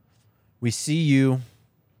 We see you.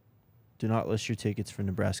 Do not list your tickets for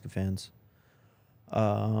Nebraska fans.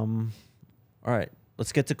 All right.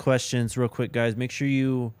 Let's get to questions real quick, guys. Make sure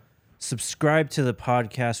you subscribe to the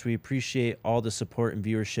podcast. We appreciate all the support and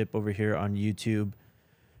viewership over here on YouTube.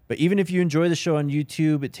 But even if you enjoy the show on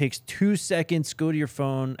YouTube, it takes 2 seconds. Go to your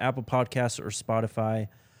phone, Apple Podcasts or Spotify.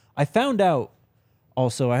 I found out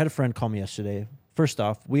also, I had a friend call me yesterday. First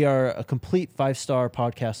off, we are a complete 5-star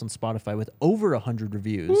podcast on Spotify with over 100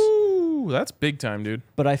 reviews. Ooh, that's big time, dude.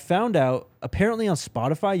 But I found out apparently on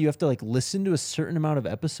Spotify, you have to like listen to a certain amount of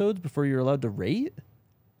episodes before you're allowed to rate.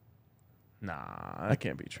 Nah, that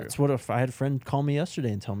can't be true. That's what if I had a friend call me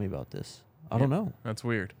yesterday and tell me about this. I don't know. That's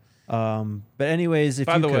weird. But anyways, if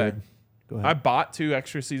By you the could, way, go I ahead. bought 2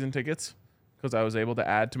 extra season tickets because I was able to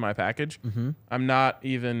add to my package. Mm-hmm. I'm not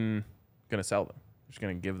even going to sell them. I'm just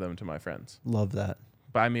going to give them to my friends. Love that.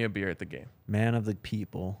 Buy me a beer at the game. Man of the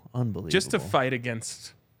people. Unbelievable. Just to fight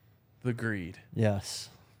against the greed. Yes.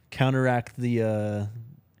 Counteract the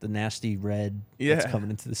nasty red that's Yeah. coming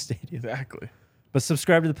into the stadium. Exactly. But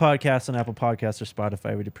subscribe to the podcast on Apple Podcasts or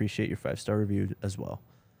Spotify. We'd appreciate your 5-star review as well.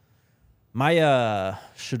 My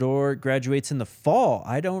Shador graduates in the fall.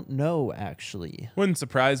 I don't know, actually. Wouldn't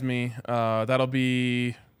surprise me. That'll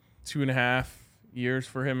be 2.5 years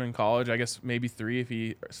for him in college. I guess maybe 3 if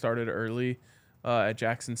he started early at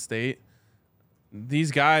Jackson State.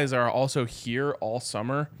 These guys are also here all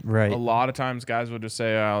summer. Right. A lot of times guys would just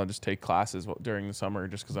say, I'll just take classes during the summer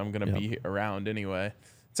just because I'm going to be around anyway.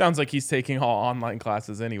 It sounds like he's taking all online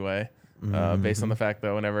classes anyway, based on the fact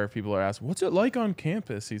that whenever people are asked, what's it like on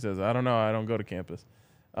campus? He says, I don't know. I don't go to campus.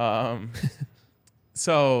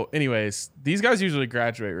 So, anyways, these guys usually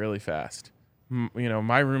graduate really fast.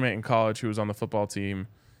 My roommate in college who was on the football team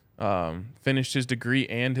finished his degree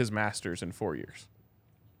and his master's in 4 years.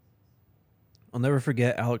 I'll never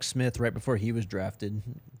forget Alex Smith right before he was drafted.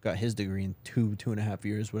 Got his degree in 2.5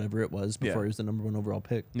 years, whatever it was, before he was the number 1 overall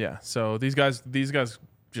pick. Yeah. So these guys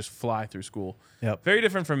just fly through school. Yep. Very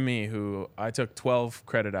different from me, who I took 12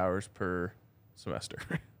 credit hours per semester.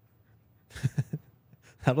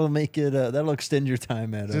 That'll make it. That'll extend your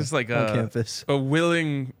time at Just like on a campus. a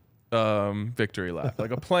willing victory lap,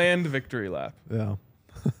 like a planned victory lap. Yeah.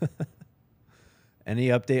 Any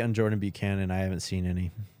update on Jordan Buchanan? I haven't seen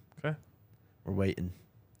any. Okay. We're waiting.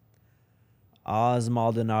 Oz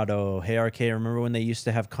Maldonado. Hey, RK, remember when they used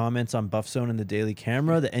to have comments on Buff Zone and the Daily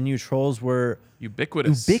Camera? The NU trolls were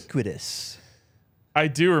ubiquitous. I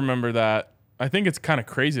do remember that. I think it's kind of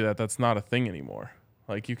crazy that that's not a thing anymore.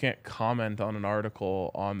 Like, you can't comment on an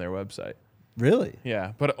article on their website. Really?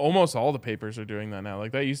 Yeah, but almost all the papers are doing that now.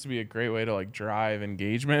 Like, that used to be a great way to, like, drive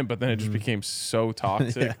engagement, but then it just became so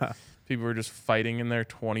toxic. Yeah. People were just fighting in there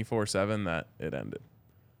 24/7 that it ended.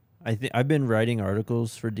 I think I've been writing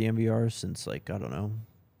articles for DMVR since, like, I don't know,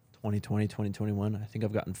 2020, 2021. I think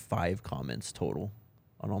I've gotten 5 comments total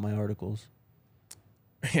on all my articles.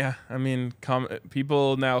 Yeah, I mean,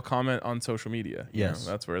 people now comment on social media. Yes.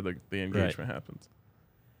 That's where the engagement happens.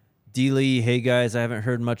 D. Lee, hey guys, I haven't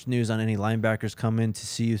heard much news on any linebackers coming to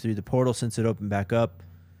see you through the portal since it opened back up.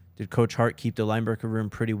 Did Coach Hart keep the linebacker room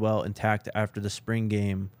pretty well intact after the spring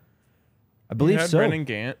game? I believe so. Brendan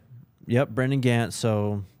Gant. Yep, Brendan Gant.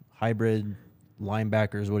 So hybrid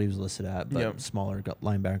linebacker is what he was listed at, but smaller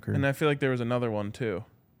linebacker. And I feel like there was another one too.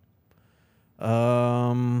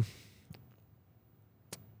 I don't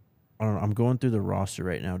know. I'm going through the roster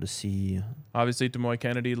right now to see. Obviously, Demoy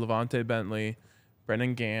Kennedy, Levante Bentley,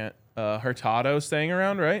 Brendan Gant, Hurtado staying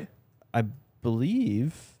around, right? I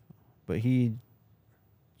believe, but he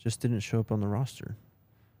just didn't show up on the roster.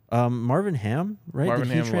 Marvin Ham, right? Marvin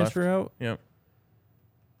Did he Ham transfer out? Yep.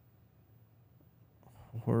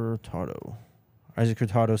 Hurtado. Isaac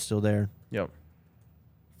Hurtado's still there. Yep.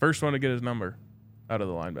 First one to get his number out of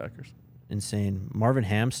the linebackers. Insane. Marvin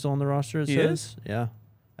Ham still on the roster, it He says? is? Yeah.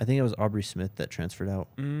 I think it was Aubrey Smith that transferred out.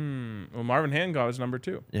 Well, Marvin Ham got his number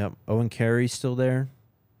too. Yep. Owen Carey's still there.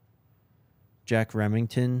 Jack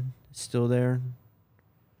Remington is still there.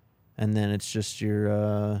 And then it's just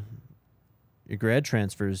your grad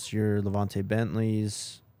transfers, your Levante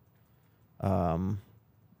Bentleys, or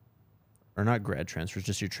not grad transfers,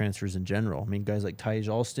 just your transfers in general. I mean, guys like Taj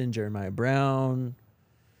Alston, Jeremiah Brown.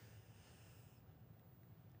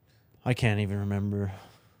 I can't even remember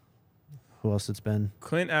who else it's been.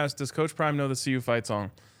 Clint asked, "Does Coach Prime know the CU fight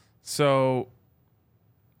song?" So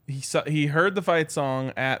he heard the fight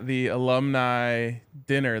song at the alumni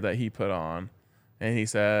dinner that he put on, and he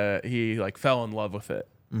said he like fell in love with it.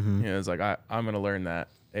 Mm-hmm. He was like, I'm gonna learn that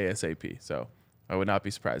ASAP. So I would not be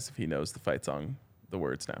surprised if he knows the fight song, the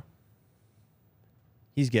words now.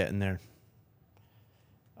 He's getting there.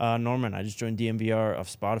 Norman, I just joined DMVR of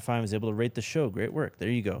Spotify and was able to rate the show. Great work. There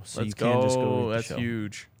you go. So Let's you can just go rate That's the show.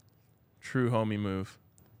 huge. True homie move.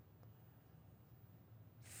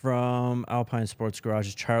 From Alpine Sports Garage,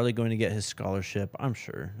 is Charlie going to get his scholarship? I'm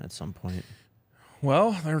sure at some point.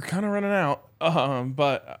 Well, they're kind of running out.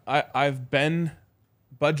 But I've been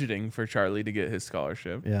budgeting for Charlie to get his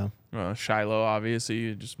scholarship. Yeah. Shiloh,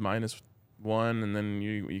 obviously, just -1, and then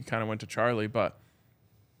you kind of went to Charlie, but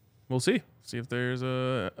we'll see. See if there's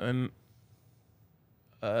an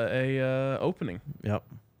opening. Yep.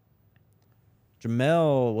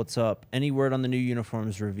 Jamel, what's up? Any word on the new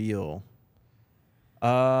uniforms reveal?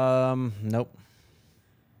 Nope.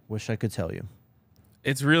 Wish I could tell you.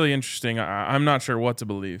 It's really interesting. I'm not sure what to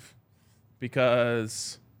believe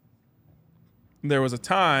because there was a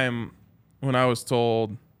time when I was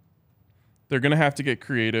told they're going to have to get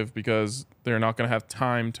creative because they're not going to have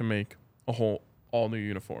time to make all new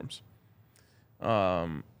uniforms.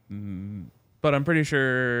 But I'm pretty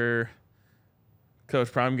sure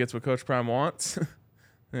Coach Prime gets what Coach Prime wants.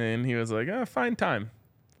 And he was like, find time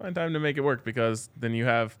to make it work, because then you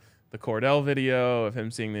have the Cordell video of him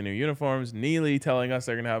seeing the new uniforms, Neely telling us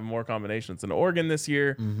they're going to have more combinations in Oregon this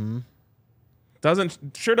year. Mm-hmm.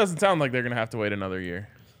 Doesn't sound like they're going to have to wait another year.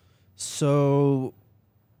 So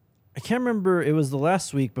I can't remember. It was the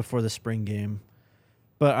last week before the spring game,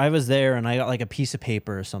 but I was there and I got like a piece of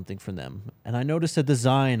paper or something from them. And I noticed a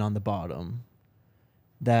design on the bottom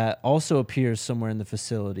that also appears somewhere in the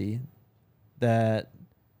facility that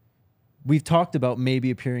we've talked about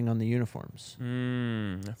maybe appearing on the uniforms.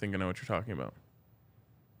 I think I know what you're talking about.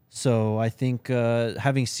 So I think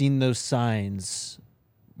having seen those signs,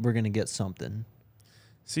 we're going to get something.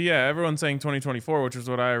 So yeah, everyone's saying 2024, which is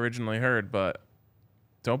what I originally heard, but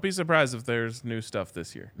don't be surprised if there's new stuff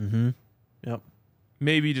this year. Mm-hmm. Yep.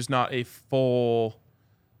 Maybe just not a full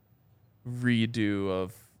redo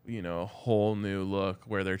of, a whole new look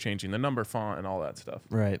where they're changing the number font and all that stuff.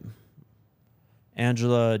 Right.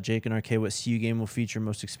 Angela, Jake, and RK, what CU game will feature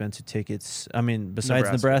most expensive tickets? I mean, besides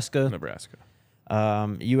Nebraska.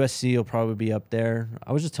 USC will probably be up there.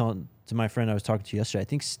 I was just telling to my friend I was talking to yesterday, I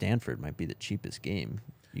think Stanford might be the cheapest game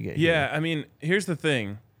you get here. I mean, here's the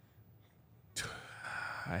thing.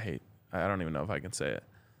 I don't even know if I can say it.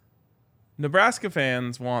 Nebraska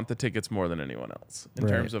fans want the tickets more than anyone else in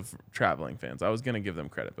terms of traveling fans. I was going to give them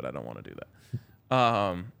credit, but I don't want to do that.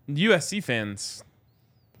 USC fans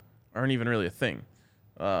aren't even really a thing.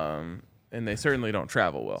 And they certainly don't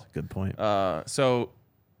travel well. Good point. So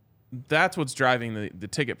that's what's driving the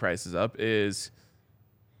ticket prices up is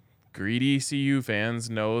greedy CU fans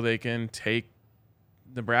know they can take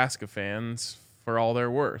Nebraska fans for all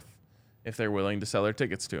they're worth if they're willing to sell their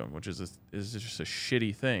tickets to them, which is just a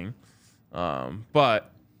shitty thing.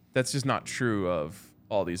 But that's just not true of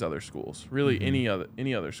all these other schools. Really, any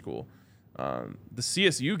other school. The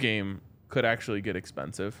CSU game could actually get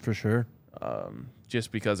expensive for sure.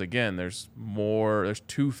 Just because again, there's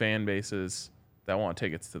two fan bases that want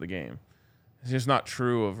tickets to the game. It's just not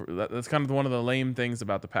true of that's kind of one of the lame things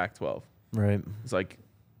about the Pac-12. Right. It's like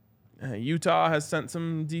Utah has sent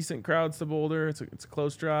some decent crowds to Boulder. It's a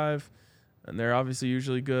close drive, and they're obviously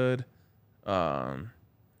usually good.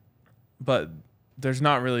 But there's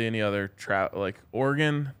not really any other like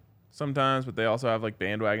Oregon sometimes, but they also have like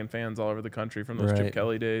bandwagon fans all over the country from those Chip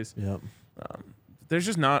Kelly days. Yep. There's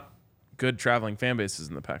just not good traveling fan bases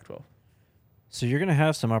in the Pac-12. So you're going to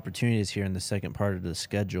have some opportunities here in the second part of the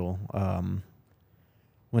schedule.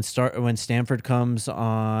 When Stanford comes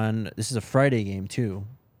on, this is a Friday game too,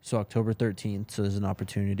 so October 13th. So there's an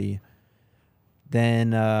opportunity.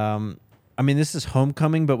 Then, this is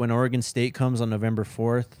homecoming, but when Oregon State comes on November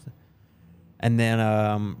 4th, and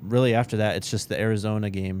then really after that, it's just the Arizona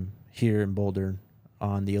game here in Boulder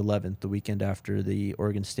on the 11th, the weekend after the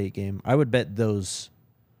Oregon State game. I would bet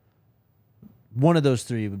one of those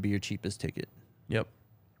three would be your cheapest ticket. Yep.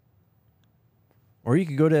 Or you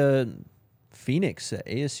could go to Phoenix at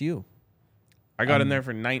ASU. I got in there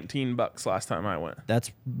for $19 last time I went.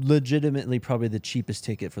 That's legitimately probably the cheapest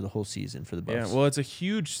ticket for the whole season for the Buffs. Yeah, well, it's a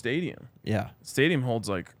huge stadium. Yeah. Stadium holds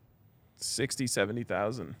like 60,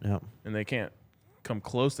 70,000. Yeah. And they can't come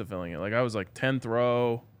close to filling it. Like I was like 10th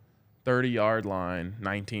row, 30-yard line,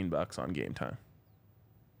 $19 on game time.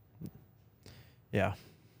 Yeah.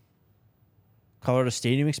 Colorado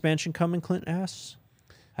Stadium expansion coming, Clint asks?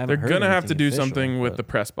 They're going to have to do something with the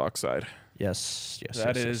press box side. Yes.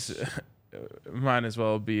 That is, might as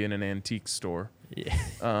well be in an antique store. Yeah.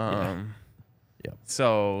 Yep.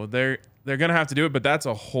 So they're going to have to do it, but that's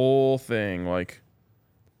a whole thing. Like,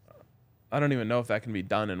 I don't even know if that can be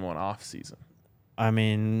done in one off season. I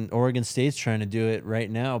mean, Oregon State's trying to do it right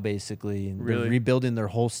now, basically. Really? They're rebuilding their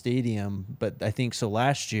whole stadium. But I think so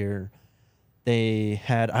last year they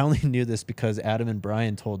had, I only knew this because Adam and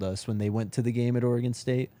Brian told us when they went to the game at Oregon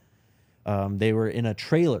State. They were in a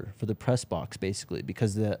trailer for the press box, basically,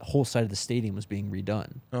 because the whole side of the stadium was being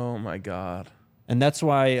redone. Oh, my God. And that's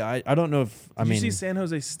why I don't know if, Did you see San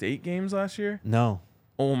Jose State games last year? No.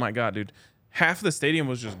 Oh, my God, dude. Half the stadium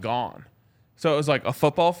was just gone. So it was like a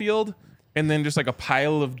football field and then just like a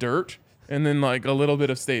pile of dirt and then like a little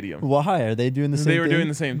bit of stadium. Why? Are they doing the same thing? They were doing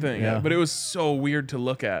the same thing, Yeah. But it was so weird to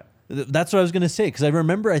look at. That's what I was going to say, because I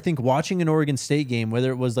remember, I think, watching an Oregon State game, whether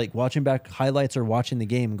it was like watching back highlights or watching the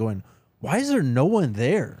game, going, why is there no one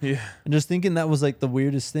there? Yeah. And just thinking that was like the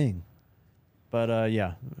weirdest thing. But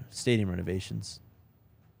yeah, stadium renovations.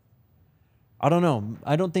 I don't know.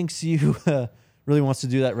 I don't think CU really wants to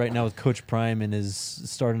do that right now with Coach Prime and is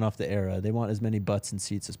starting off the era. They want as many butts and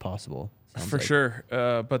seats as possible. For sure.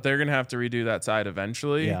 But they're going to have to redo that side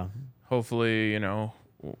eventually. Yeah. Hopefully,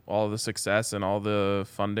 all the success and all the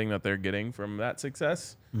funding that they're getting from that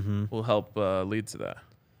success will help lead to that.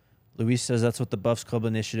 Luis says that's what the Buffs Club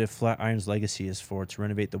initiative Flatiron's legacy is for, to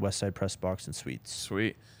renovate the West Side press box and suites.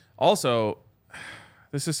 Sweet. Also,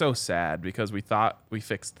 this is so sad because we thought we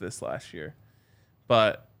fixed this last year,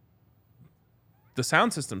 but the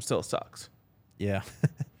sound system still sucks. Yeah.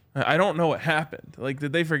 I don't know what happened. Like,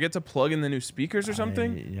 did they forget to plug in the new speakers or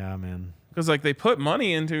something? Yeah, man. Because like they put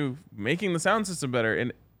money into making the sound system better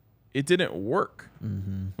and it didn't work,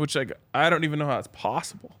 which like I don't even know how it's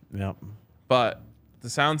possible. Yep. But the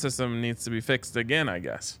sound system needs to be fixed again, I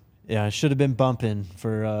guess. Yeah, I should have been bumping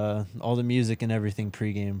for all the music and everything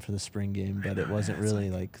pregame for the spring game, but it wasn't It's really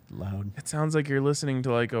like loud. It sounds like you're listening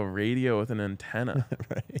to like a radio with an antenna.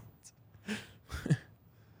 Right.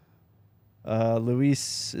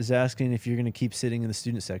 Luis is asking if you're going to keep sitting in the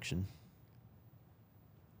student section.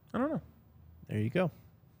 I don't know. There you go.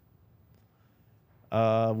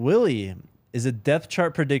 Willie, is a depth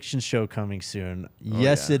chart prediction show coming soon?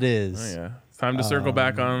 Yes, yeah. it is. Oh yeah, it's time to circle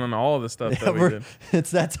back on all of the stuff that we did.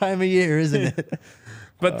 It's that time of year, isn't it?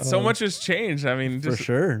 But so much has changed. I mean, For just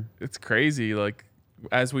sure. it's crazy. Like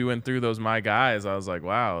as we went through those my guys, I was like,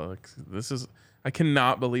 wow, like this is. I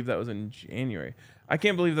cannot believe that was in January. I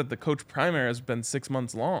can't believe that the coach primary has been 6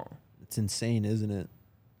 months long. It's insane, isn't it?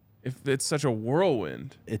 If it's such a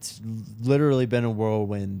whirlwind. It's literally been a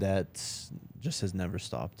whirlwind that just has never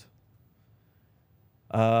stopped.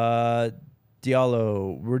 Diallo,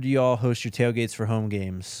 where do y'all host your tailgates for home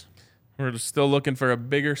games? We're just still looking for a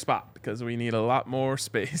bigger spot because we need a lot more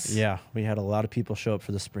space. Yeah, we had a lot of people show up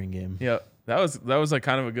for the spring game. Yeah, that was like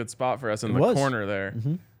kind of a good spot for us in It the was. corner there.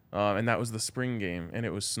 Mhm. And that was the spring game, and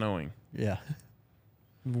it was snowing. Yeah.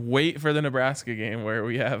 Wait for the Nebraska game where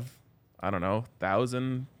we have, I don't know,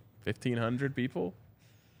 1,000, 1,500 people.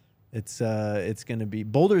 It's going to be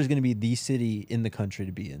Boulder is going to be the city in the country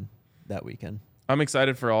to be in that weekend. I'm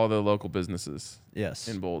excited for all the local businesses Yes.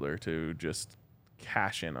 in Boulder to just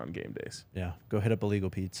cash in on game days. Yeah. Go hit up Illegal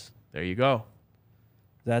Pete's. There you go.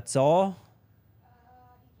 That's all.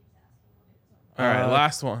 All right,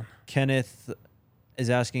 last one. Kenneth is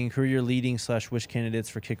asking who are your leading / wish candidates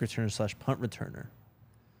for kick returner / punt returner?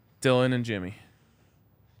 Dylan and Jimmy.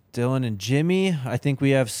 Dylan and Jimmy. I think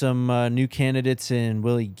we have some new candidates in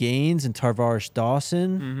Willie Gaines and Tarvarish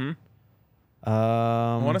Dawson. Mm-hmm.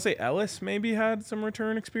 I want to say Ellis maybe had some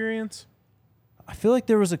return experience. I feel like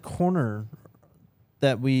there was a corner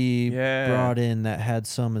that we Yeah. brought in that had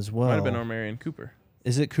some as well. Might have been O'Marion Cooper.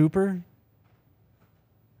 Is it Cooper?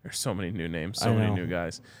 There's so many new names, I so many know. new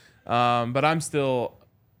guys. But I'm still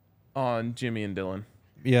on Jimmy and Dylan.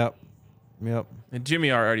 Yep. And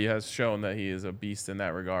Jimmy already has shown that he is a beast in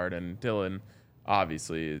that regard, and Dylan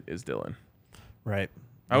obviously is Dylan. Right.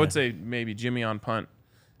 I would say maybe Jimmy on punt,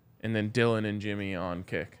 and then Dylan and Jimmy on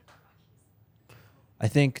kick. I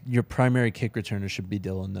think your primary kick returner should be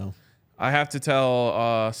Dylan, though. I have to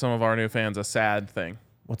tell some of our new fans a sad thing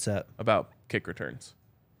What's that? about kick returns.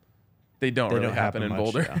 They don't They really don't happen happen in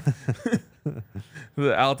much, Boulder.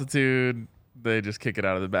 The altitude, they just kick it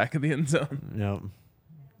out of the back of the end zone.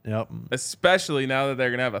 Yep. Especially now that they're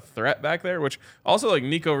going to have a threat back there, which also like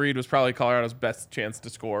Nico Reed was probably Colorado's best chance to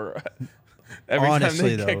score every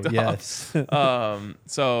Honestly, time they though, kicked yes. off.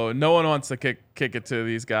 So no one wants to kick it to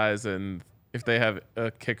these guys, and if they have a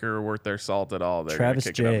kicker worth their salt at all, they're going to Travis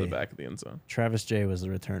kick it out of the J. back of the end zone. Travis J was the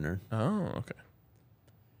returner. Oh, okay.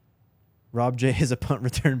 Rob J is a punt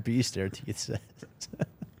return beast, there, Teeth says.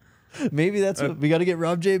 Maybe that's what we got to get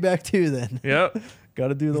Rob J back too then. Yep. Got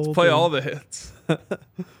to do the Let's whole play thing. all the hits.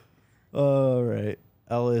 All right.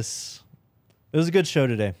 Ellis. It was a good show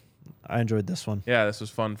today. I enjoyed this one. Yeah, this was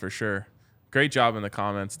fun for sure. Great job in the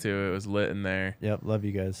comments too. It was lit in there. Yep. Love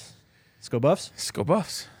you guys. Let's go Buffs. Let's go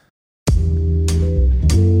Buffs.